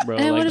 weeks straight, bro.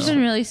 And it Like, would have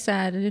been really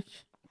sad if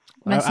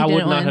Messi I would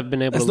didn't not win. have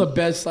been able That's to. the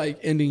best like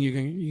ending you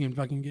can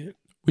fucking get.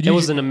 It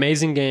was an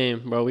amazing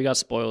game, bro. We got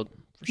spoiled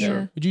for sure.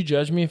 Yeah. Would you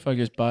judge me if I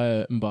just buy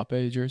a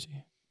Mbappe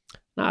jersey?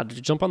 Nah,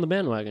 just jump on the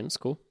bandwagon. It's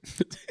cool.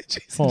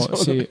 Oh,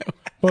 see,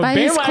 well, Buy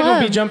his bandwagon will be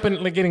club. jumping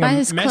like getting Buy a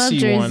his club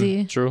Messi one.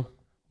 jersey. True.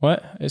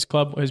 What? His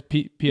club, his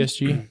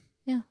PSG.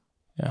 Yeah.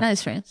 Not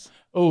his France.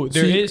 Oh,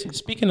 there is.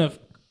 Speaking of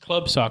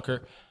club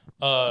soccer,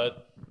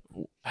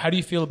 how do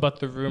you feel about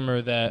the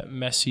rumor that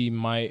Messi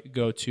might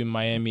go to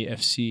Miami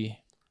FC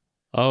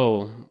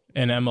Oh,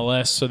 and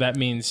MLS? So that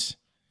means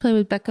Play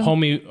with Beckham.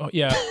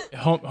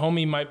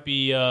 homie might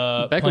be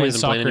playing isn't playing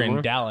soccer in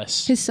anymore.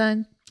 Dallas. His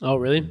son. oh,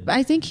 really?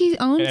 I think he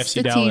At owns FC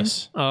the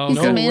Dallas. Oh, He's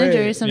no. the manager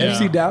way. or something. Yeah.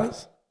 FC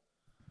Dallas?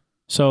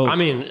 So I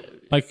mean,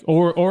 like,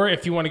 or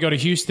if you want to go to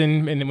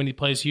Houston, and then when he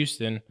plays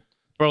Houston,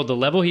 bro, the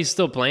level he's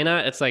still playing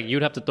at, it's like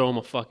you'd have to throw him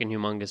a fucking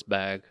humongous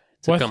bag.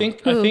 to well, come.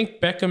 I think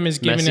Beckham is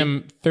giving Messi?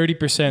 him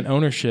 30%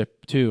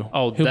 ownership too.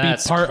 Oh, he'll be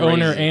that's part crazy.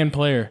 owner and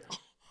player.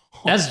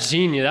 That's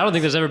genius. I don't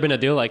think there's ever been a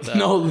deal like that.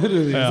 No,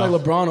 literally. Yeah. It's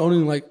like LeBron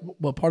owning like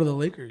part of the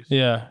Lakers.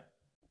 Yeah,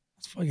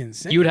 It's fucking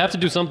insane. You would have to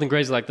do something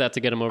crazy like that to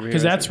get him over here.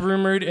 because that's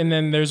rumored, and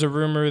then there's a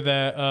rumor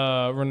that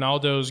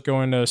Ronaldo's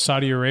going to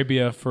Saudi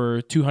Arabia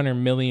for $200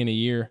 million a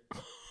year.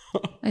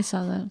 I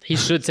saw that. He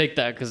should take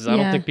that because I don't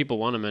Yeah. think people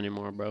want him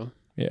anymore, bro.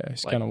 Yeah,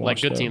 he's Like, kind of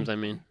like good teams, I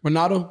mean.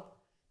 Ronaldo?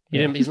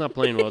 He's not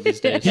playing well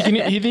these days. He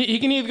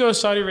can either go to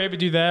Saudi Arabia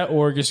do that,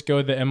 or just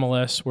go to the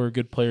MLS where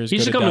good players. He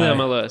go should to come to die. the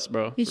MLS,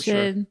 bro. He for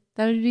should. sure.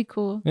 That would be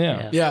cool.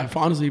 Yeah. Yeah,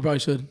 honestly, you probably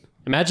should.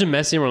 Imagine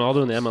Messi and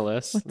Ronaldo in the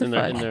MLS What the in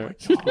their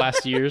fuck?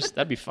 last years.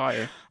 That'd be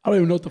fire. I don't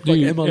even know what the fuck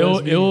Dude,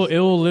 MLS means.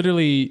 it'll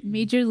literally.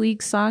 Major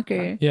League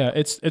Soccer. Yeah,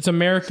 it's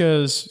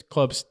America's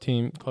clubs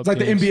team. It's like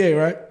the NBA,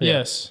 right?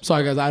 Yes,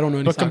 Sorry, guys, I don't know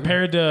any but soccer.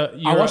 compared to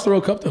Europe, I watched the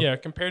World Cup, though. Yeah,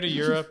 compared to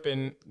Europe,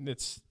 and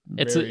it's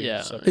very yeah.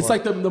 subpar. It's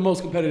like the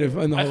most competitive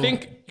in the whole. I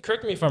think.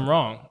 Correct me if I'm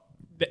wrong.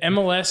 The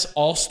MLS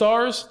All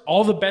Stars,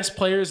 all the best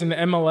players in the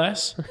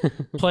MLS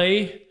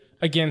play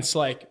against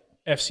like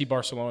FC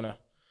Barcelona.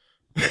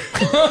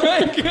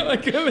 like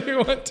they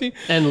want to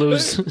And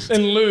lose.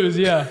 and lose.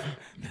 Yeah,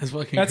 that's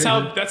fucking that's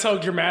crazy. how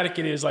dramatic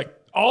it is. Like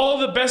all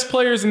the best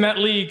players in that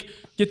league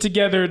get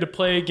together to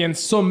play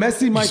against. So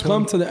Messi might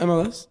come to the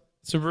MLS,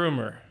 It's a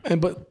rumor.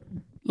 but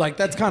like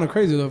that's kind of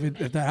crazy though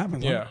if that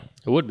happens. huh? Yeah.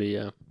 It would be,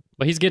 yeah.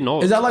 But he's getting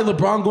old. Is that like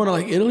LeBron going to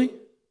like Italy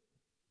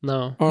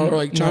no. or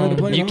like China to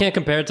play? You no? can't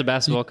compare it to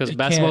basketball because You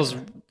basketball's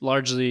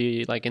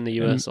largely like in the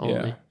U.S. yeah.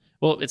 only.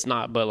 Well, it's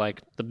not, but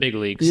like the big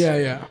leagues. Yeah,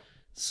 yeah.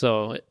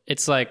 So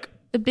it's like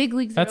The big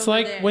leagues. That's are over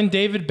like there. when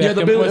David Beckham. Yeah,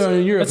 the big-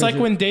 in Europe, That's like is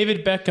it? when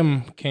David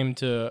Beckham came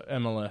to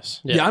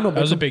MLS. Yeah, I know.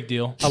 That was a Beckham. big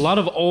deal. a lot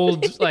of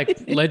old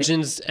like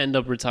legends end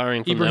up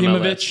retiring from the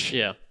Ibrahimovic. MLS.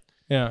 Yeah.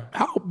 Yeah.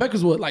 How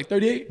Becker's what, like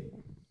 38?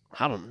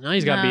 I don't know.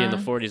 He's got to be in the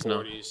Nah. 40s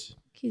now.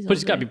 He's But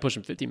he's got to older. be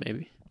pushing 50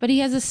 maybe. But he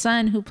has a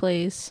son who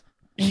plays.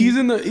 He's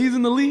in the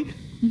league.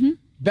 Mm-hmm.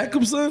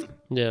 Beckham's son.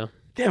 Yeah.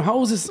 Damn, how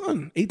old is his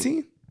son?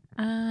 18.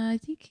 I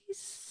think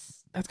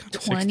he's That's kind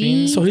of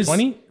 20. So his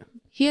 20?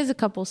 He has a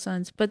couple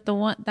sons, but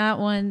that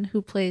one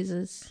who plays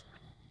is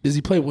Does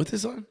he play with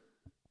his son?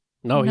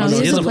 No, No, he he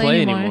doesn't doesn't play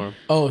play anymore.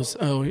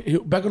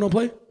 anymore. Beckham don't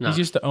play. No. He's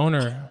just the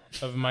owner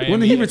of Miami. When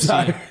did he FC.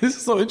 retire? This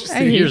is so I interesting.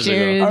 hate Years ago.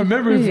 Jared. I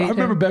remember hate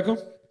him. Beckham.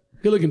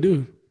 Good looking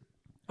dude.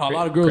 A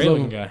lot of girls Great love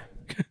looking him. guy.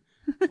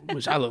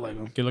 Wish I look like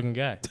him. Good looking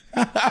guy.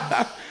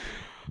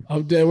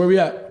 I'm dead. Where we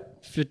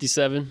at?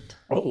 57.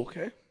 Oh,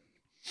 okay.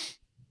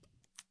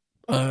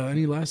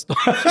 Any last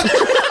thoughts?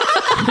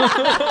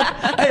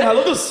 Hey, I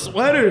love the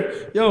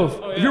sweater.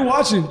 Yo, if you're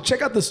watching,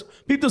 check out this.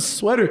 Peep the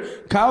sweater.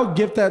 Kyle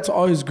gift that to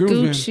all his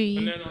groomsmen.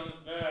 Gucci.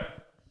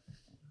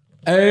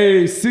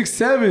 Hey,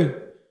 6'7".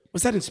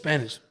 What's that in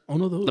Spanish?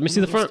 Uno dos. Let me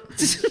see the front.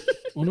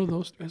 Uno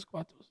dos tres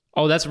cuatro.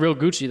 Oh, that's real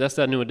Gucci. That's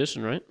that new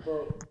edition, right?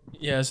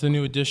 Yeah, it's the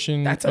new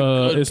edition. That's a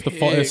good it's the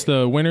fall, pick. it's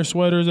the winter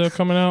sweaters that are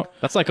coming out.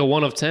 That's like a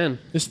 1 of 10.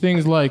 This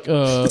thing's like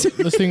like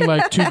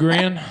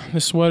 $2,000.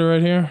 This sweater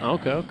right here.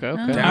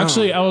 Okay.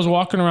 Actually, I was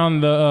walking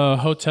around the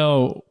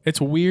hotel.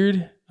 It's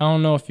weird. I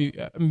don't know if you.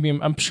 I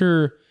mean, I'm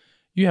sure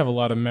you have a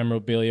lot of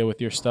memorabilia with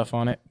your stuff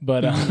on it,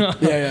 but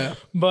Yeah.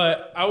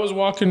 but I was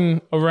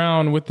walking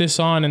around with this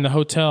on in the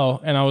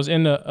hotel, and I was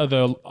in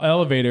the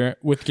elevator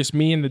with just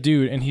me and the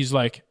dude, and he's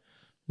like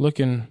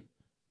looking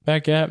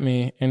back at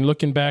me and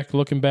looking back,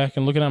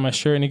 and looking at my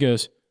shirt, and he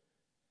goes,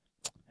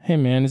 "Hey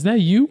man, is that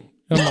you?"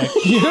 And I'm like,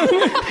 "Yeah."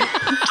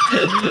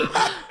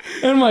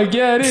 And I'm like,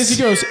 "Yeah, it is."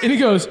 He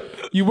goes,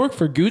 "You work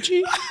for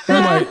Gucci?" And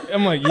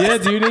I'm like, "Yeah,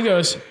 dude." And he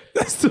goes,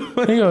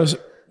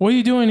 "What are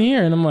you doing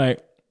here?" And I'm like,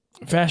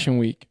 "Fashion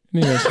Week."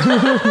 And he goes,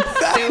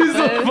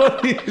 the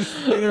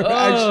funniest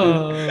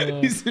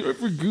interaction. He's here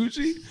for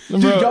Gucci.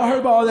 Dude, y'all heard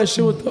about all that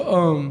shit with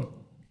the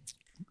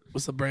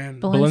what's the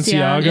brand?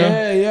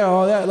 Balenciaga. Yeah,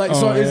 all that. Like,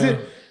 so is yeah.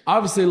 it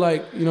obviously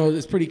like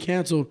it's pretty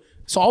canceled?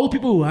 So all the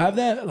people who have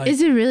that, like,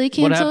 Is it really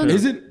canceled? happened?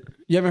 is it?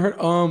 You haven't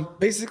heard?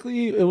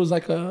 Basically, it was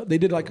like they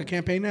did like a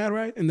campaign ad,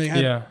 right? And they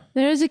had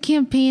There was a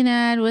campaign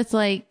ad with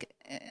like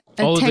a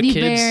the teddy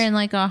kids. bear and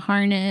like a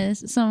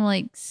harness, some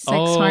like sex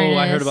Oh, harness.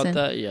 I heard about and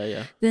that.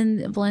 Yeah.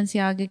 Then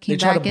Balenciaga came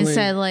tried to back and blame-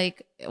 said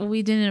like,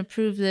 we didn't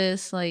approve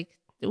this. Like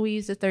we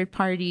used a third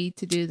party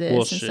to do this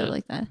Bullshit. and stuff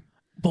like that.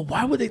 But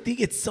why would they think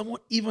it's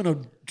somewhat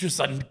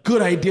just a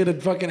good idea to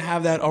fucking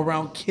have that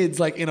around kids,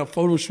 like in a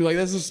photo shoot? Like,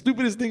 that's the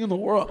stupidest thing in the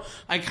world.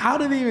 Like, how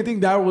did they even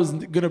think that was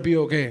gonna be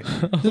okay?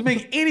 Doesn't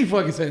make any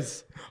fucking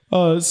sense.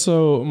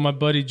 So my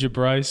buddy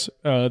Jabrice,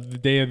 the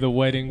day of the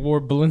wedding, wore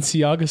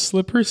Balenciaga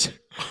slippers,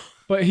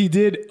 but he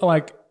did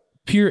like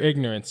pure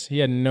ignorance. He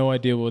had no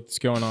idea what's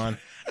going on.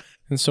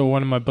 And so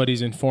one of my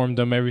buddies informed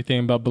him everything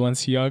about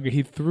Balenciaga.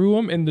 He threw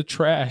them in the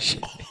trash.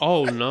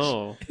 Oh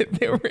no.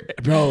 They were,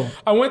 Bro,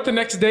 I went the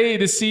next day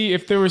to see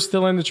if they were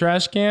still in the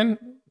trash can.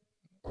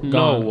 No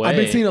Gone. way. I've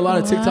been seeing a lot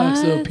of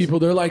TikToks of What? people.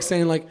 They're like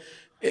saying like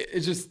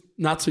it's just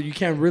not so you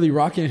can't really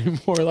rock it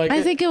anymore. Like,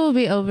 I think it will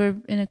be over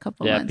in a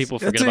couple Yeah, months. people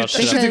that's forget about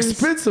just shit. Because-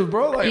 expensive,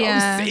 bro. Like,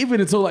 Yeah. I'm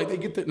saving until like they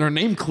get their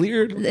name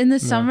cleared. In the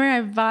summer,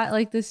 I bought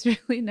like this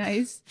really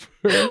nice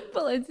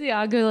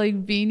Balenciaga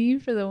like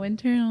beanie for the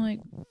winter, and I'm like,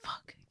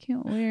 fuck, I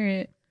can't wear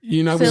it.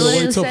 You're not So gonna like,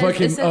 wait it till said-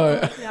 fucking it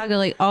said Balenciaga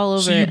like all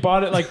over So you it.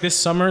 bought it like this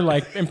summer,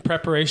 like in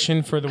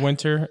preparation for the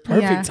winter,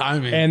 perfect Yeah.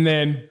 timing. and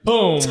then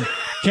boom,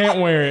 can't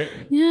wear it.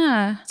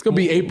 Yeah. It's gonna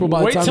be April by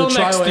the Wait time till the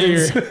trial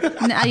next year.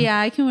 ends.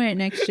 Yeah, I can wear it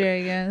next year,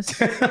 I guess.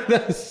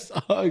 That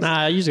sucks.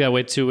 Nah, you just gotta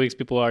wait 2 weeks.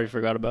 People already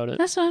forgot about it.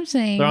 That's what I'm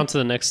saying. They're on to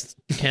the next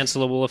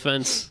cancelable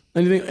offense.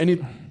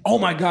 Oh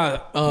my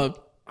god.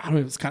 I don't know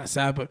if it's kind of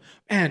sad, but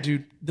man,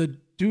 dude, the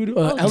dude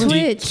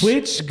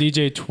Twitch.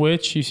 DJ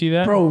Twitch, you see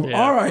that? bro, Yeah.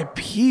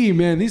 R.I.P.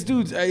 Man, these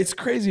dudes, it's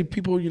crazy.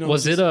 People,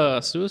 Was it a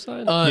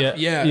suicide?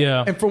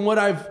 Yeah. And from what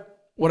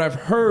I've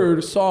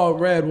heard,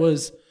 read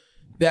was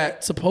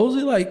that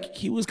supposedly like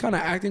he was kind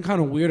of acting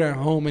kind of weird at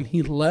home, and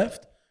he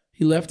left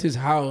his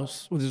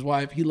house with his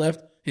wife. He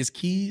left his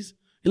keys.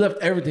 He left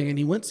everything, and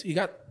he went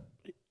to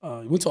a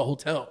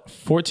hotel.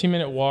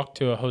 14-minute walk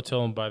to a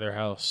hotel and by their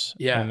house.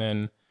 Yeah. And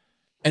then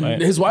And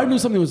Right. his wife knew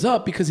something was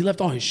up because he left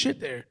all his shit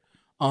there.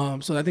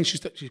 So I think she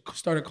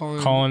started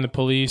calling the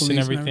police and and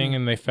everything, everything.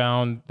 and they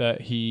found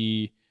that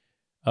he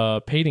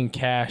paid in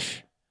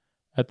cash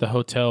at the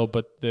hotel,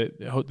 but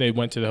they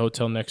went to the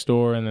hotel next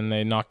door, and then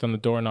they knocked on the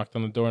door, and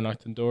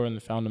they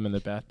found him in the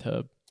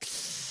bathtub.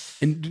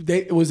 And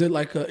it was a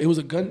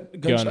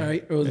gunshot,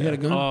 right? Or he had a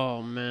gun?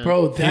 Oh man,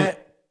 Bro,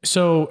 that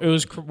So it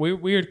was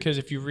weird because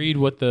if you read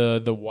what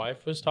the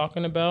wife was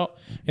talking about,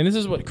 and this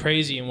is what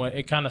crazy and what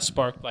it kind of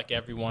sparked like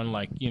everyone,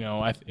 like,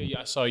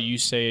 I saw you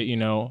say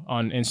it,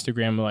 on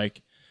Instagram,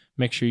 like,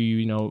 make sure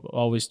you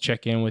always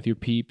check in with your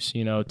peeps,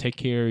 take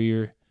care of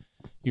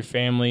your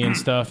family and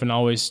stuff, and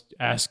always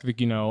ask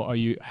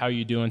how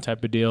you doing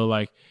type of deal.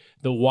 Like,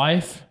 the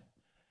wife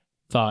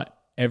thought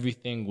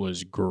everything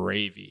was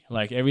gravy.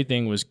 Like,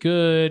 everything was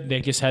good. They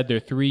just had their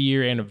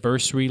 3-year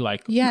anniversary,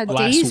 like, Yeah, last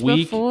days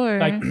week. before.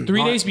 Like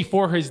 3 days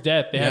before his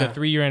death, they had a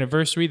 3-year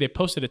anniversry. They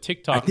posted a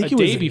TikTok I think a it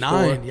day was before.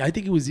 9. Yeah, I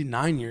think it was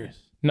 9 years.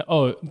 No,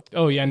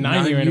 oh yeah,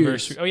 9-year years.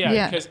 anniversary. Oh yeah,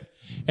 Yeah. because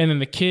and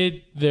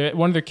then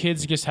one of their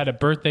kids just had a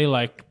birthday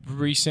like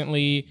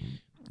recently,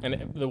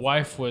 and the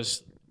wife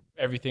was.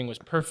 Everything was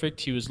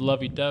perfect. He was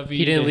lovey-dovey.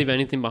 he didn't leave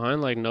anything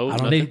behind, like no.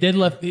 They did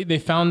left. They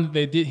found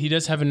they did. He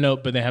does have a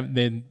note, but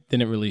they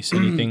didn't release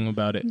anything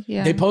about it.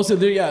 Yeah. They posted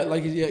there,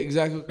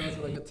 exactly.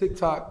 Like a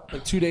TikTok,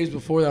 like 2 days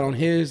before that on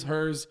hers,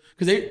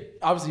 because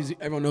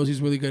everyone knows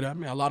he's really good at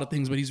a lot of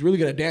things, but he's really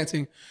good at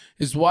dancing.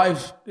 His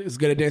wife is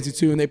good at dancing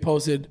too, and they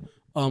posted,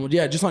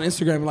 just on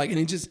Instagram, like,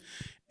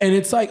 and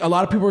it's like a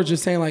lot of people are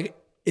just saying like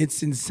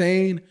it's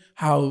insane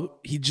how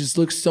he just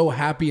looks so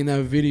happy in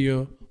that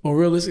video. Well,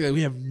 realistically,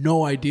 we have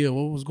no idea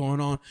what was going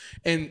on,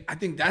 and I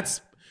think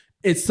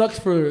it sucks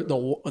for the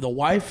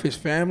wife, his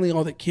family,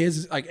 all the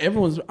kids. Like,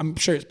 everyone's, I'm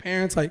sure his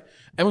parents, like,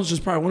 everyone's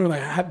just probably wondering,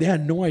 like, they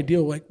had no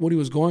idea like what he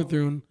was going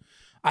through, and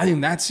I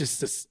think that's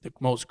just the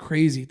most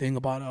crazy thing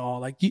about it all.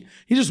 Like, he's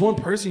just one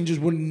person. You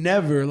just would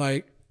never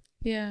like,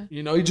 yeah.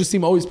 he just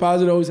seemed always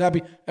positive, always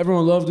happy.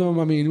 Everyone loved him.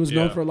 I mean, he was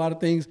known for a lot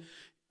of things.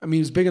 I mean, he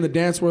was big in the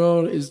dance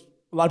world.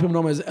 A lot of people know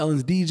him as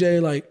Ellen's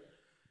DJ. Like,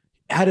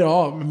 had it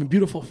all. I mean,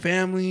 beautiful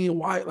family,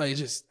 white, like,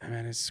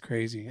 it's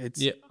crazy.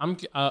 It's I'm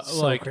so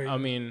like, crazy. I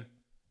mean,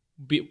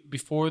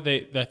 before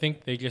I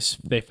think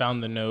they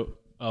found the note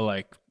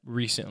like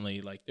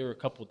recently. Like, there were a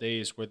couple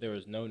days where there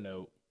was no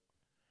note,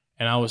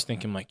 and I was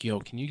thinking like, yo,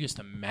 can you just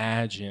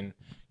imagine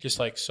just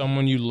like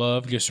someone you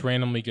love just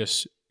randomly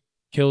just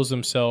kills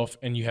himself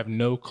and you have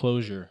no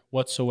closure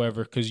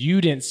whatsoever because you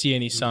didn't see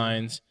any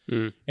signs.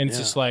 And it's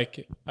just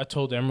like, I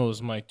told Emerald,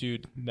 I'm like,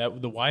 dude,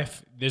 that the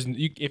wife,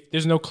 if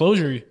there's no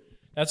closure,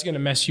 that's going to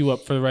mess you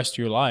up for the rest of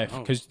your life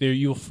because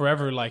you'll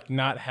forever like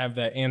not have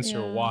that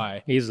answer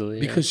why. Easily.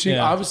 Because she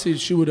obviously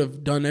she would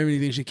have done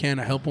everything she can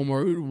to help him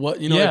or what,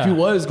 you know, Yeah. if he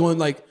was going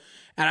like,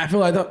 and I feel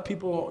like that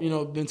people, you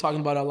know, been talking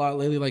about it a lot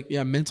lately. Like,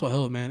 yeah, mental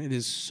health, man, it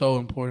is so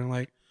important.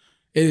 Like,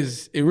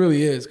 it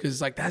really is.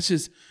 Cause like, that's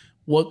just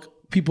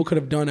what people could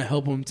have done to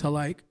help him to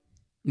like,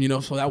 you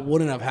know, so that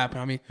wouldn't have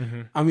happened.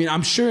 I mean,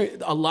 I'm sure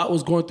a lot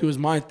was going through his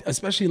mind,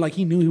 especially like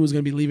he knew he was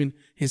going to be leaving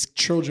his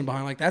children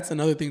behind. Like, that's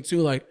another thing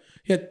too. Like,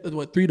 he had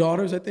 3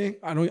 daughters, I think.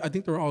 I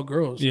think they were all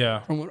girls.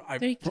 Yeah. From what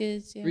 3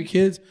 kids. Yeah. 3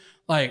 kids.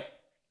 Like,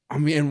 I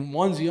mean, and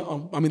one's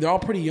young. I mean, they're all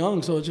pretty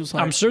young, so it's just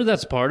like I'm sure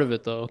that's part of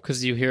it though,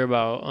 because you hear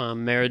about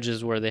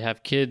marriages where they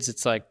have kids.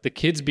 It's like the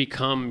kids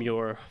become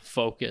your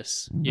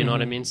focus. You know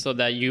what I mean? So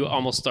that you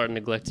almost start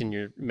neglecting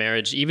your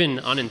marriage, even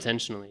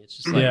unintentionally. It's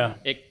just like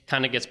it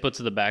kind of gets put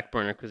to the back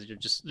burner because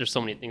there's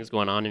so many things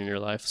going on in your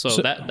life. So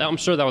that I'm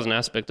sure that was an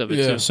aspect of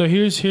it too. So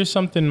here's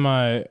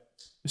something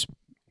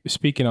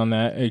speaking on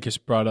that, it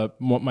just brought up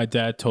what my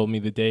dad told me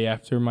the day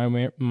after my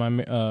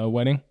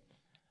wedding.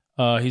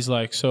 He's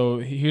like, so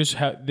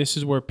this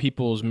is where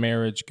people's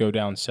marriage go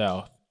down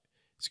south.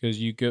 It's because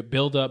you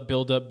build up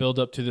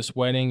to this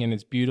wedding and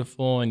it's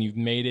beautiful and you've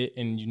made it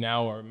and you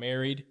now are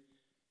married.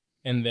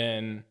 And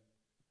then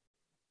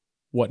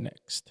what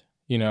next?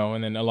 You know,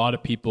 and then a lot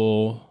of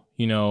people,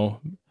 you know,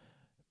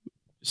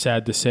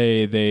 sad to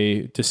say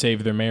to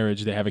save their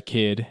marriage, they have a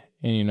kid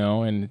and, you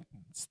know, and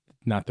it's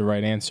not the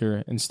right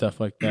answer and stuff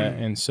like that.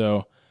 And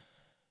so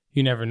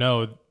you never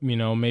know, you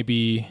know,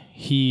 maybe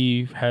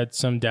he had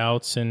some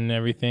doubts and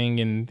everything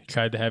and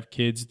tried to have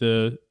kids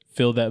to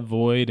fill that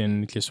void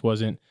and it just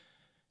wasn't.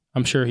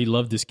 I'm sure he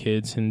loved his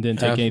kids and didn't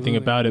take anything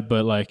about it.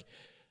 But like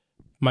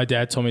my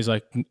dad told me, he's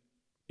like,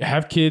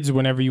 have kids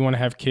whenever you want to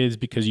have kids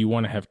because you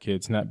want to have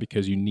kids, not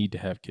because you need to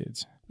have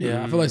kids.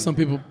 Yeah, I feel like some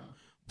people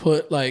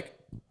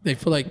they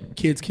feel like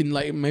kids can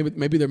like,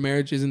 maybe their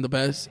marriage isn't the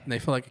best and they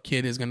feel like a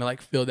kid is going to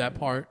like fill that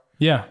part.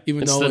 Yeah,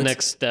 even it's though the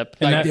next step.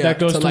 And like, that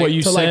goes to what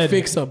you said. Like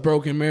fix a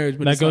broken marriage.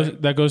 But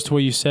that goes to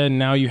what you said.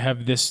 Now you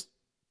have this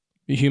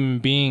human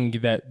being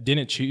that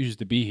didn't choose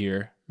to be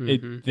here. They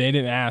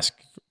didn't ask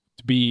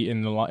to be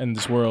in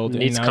this world.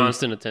 Needs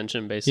constant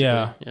attention, basically.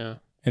 Yeah.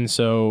 And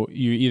so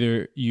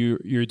the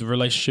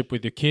relationship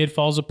with your kid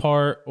falls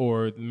apart,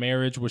 or the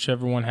marriage,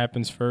 whichever one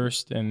happens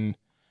first. And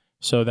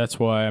so that's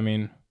why. I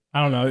mean,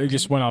 I don't know. It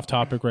just went off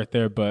topic right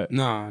there, but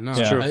no,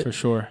 yeah, true. For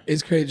sure.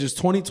 It's crazy. Just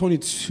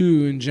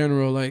 2022 in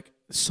general, like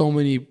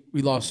we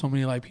lost so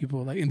many like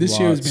people. Like, and this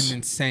year has been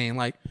insane.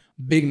 Like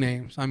big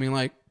names. I mean,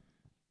 like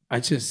I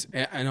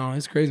know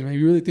it's crazy, man.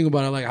 You really think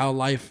about it, like how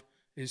life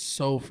is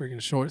so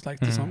freaking short. It's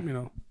like something, you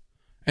know,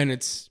 and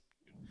it's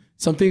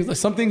some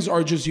things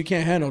are just you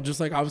can't handle. Just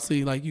like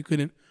obviously, like you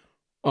couldn't,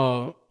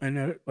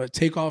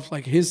 take off.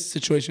 Like his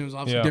situation was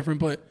obviously different,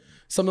 but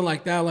something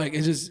like that, like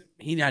it's just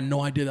he had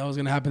no idea that was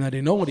gonna happen. That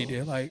day, know what he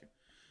did. Like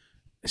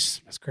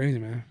that's crazy,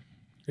 man.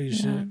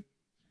 Crazy shit.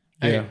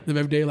 Hey, live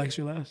every day like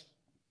your last.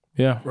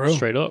 Yeah, bro.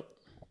 Straight up.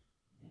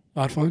 A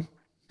lot of fun.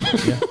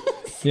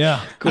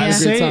 Yeah. Cool.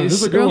 This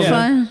is a good one.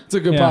 Fun. It's a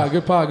good pod.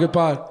 Good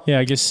pod. Yeah,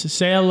 I guess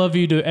say I love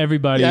you to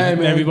everybody. Yeah,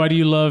 everybody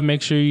you love,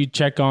 make sure you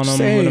check on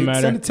them. It wouldn't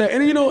matter.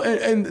 And you know,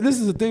 and this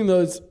is the thing though,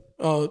 is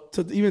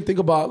to even think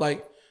about,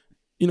 like,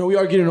 you know, we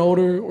are getting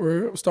older.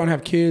 We're starting to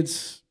have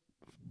kids.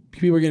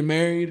 People are getting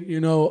married.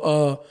 You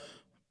know,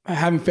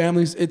 having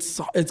families. It's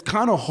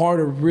kind of hard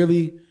to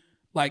really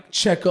like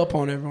check up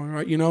on everyone,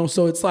 right? You know,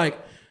 so it's like,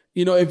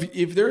 you know,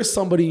 if there is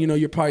somebody, you know,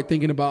 you're probably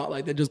thinking about,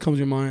 like, that just comes to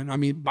your mind. I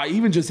mean, by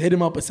even just hit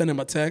him up and send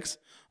him a text,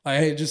 like,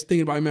 hey, just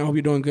thinking about you, man, hope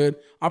you're doing good.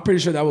 I'm pretty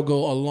sure that would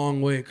go a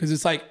long way. Because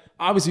it's like,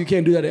 obviously you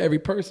can't do that to every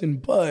person,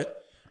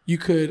 but you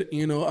could,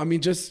 you know, I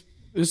mean, just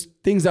there's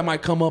things that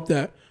might come up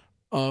that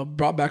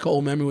brought back an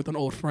old memory with an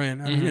old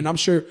friend. I mean, and I'm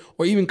sure,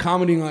 or even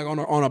commenting like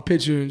on a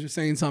picture and just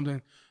saying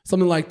something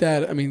like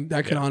that. I mean,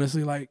 that could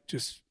honestly like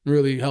just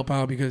really help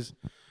out because,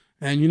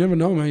 and you never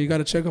know, man. You got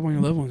to check up on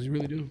your loved ones. You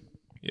really do.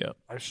 Yeah,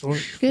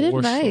 good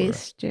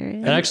advice,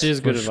 Jared. That actually is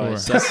good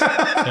advice.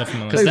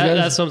 Definitely, because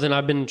that's something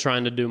I've been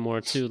trying to do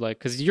more too. Like,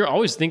 because you're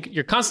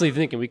constantly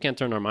thinking. We can't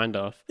turn our mind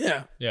off.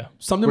 Yeah.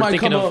 Something might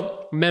come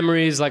up.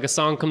 Memories, like a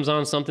song comes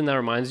on, something that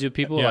reminds you of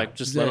people. Like,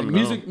 just let them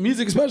know.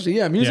 Music, especially.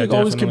 Yeah, music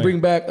always can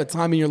bring back a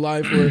time in your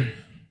life where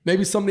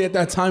maybe somebody at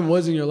that time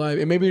was in your life,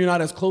 and maybe you're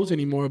not as close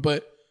anymore.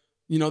 But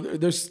you know,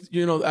 there's,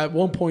 you know, at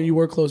one point you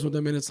were close with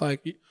them, and it's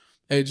like,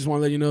 hey, just want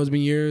to let you know it's been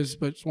years,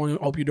 but just want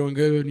to hope you're doing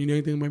good. And you know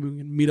anything, maybe we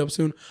can meet up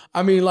soon.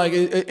 I mean, like,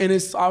 and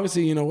it's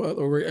obviously, you know,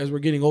 as we're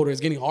getting older, it's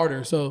getting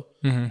harder. So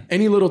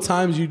any little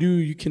times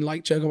you can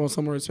like check up on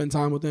someone or spend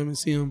time with them and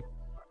see them.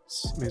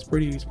 It's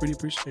pretty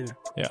appreciated.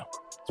 Yeah,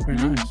 it's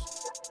pretty nice.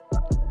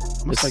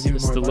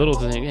 It's the little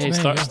thing. Hey,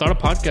 start a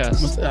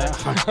podcast.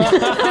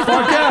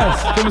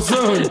 Podcast coming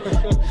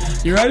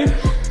soon. You ready?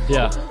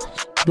 Yeah.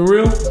 Been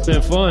real. It's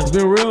been fun. It's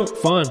been real.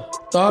 Fun.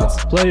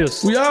 Thoughts?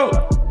 Players. We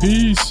out.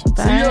 Peace.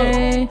 Bye.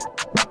 See ya.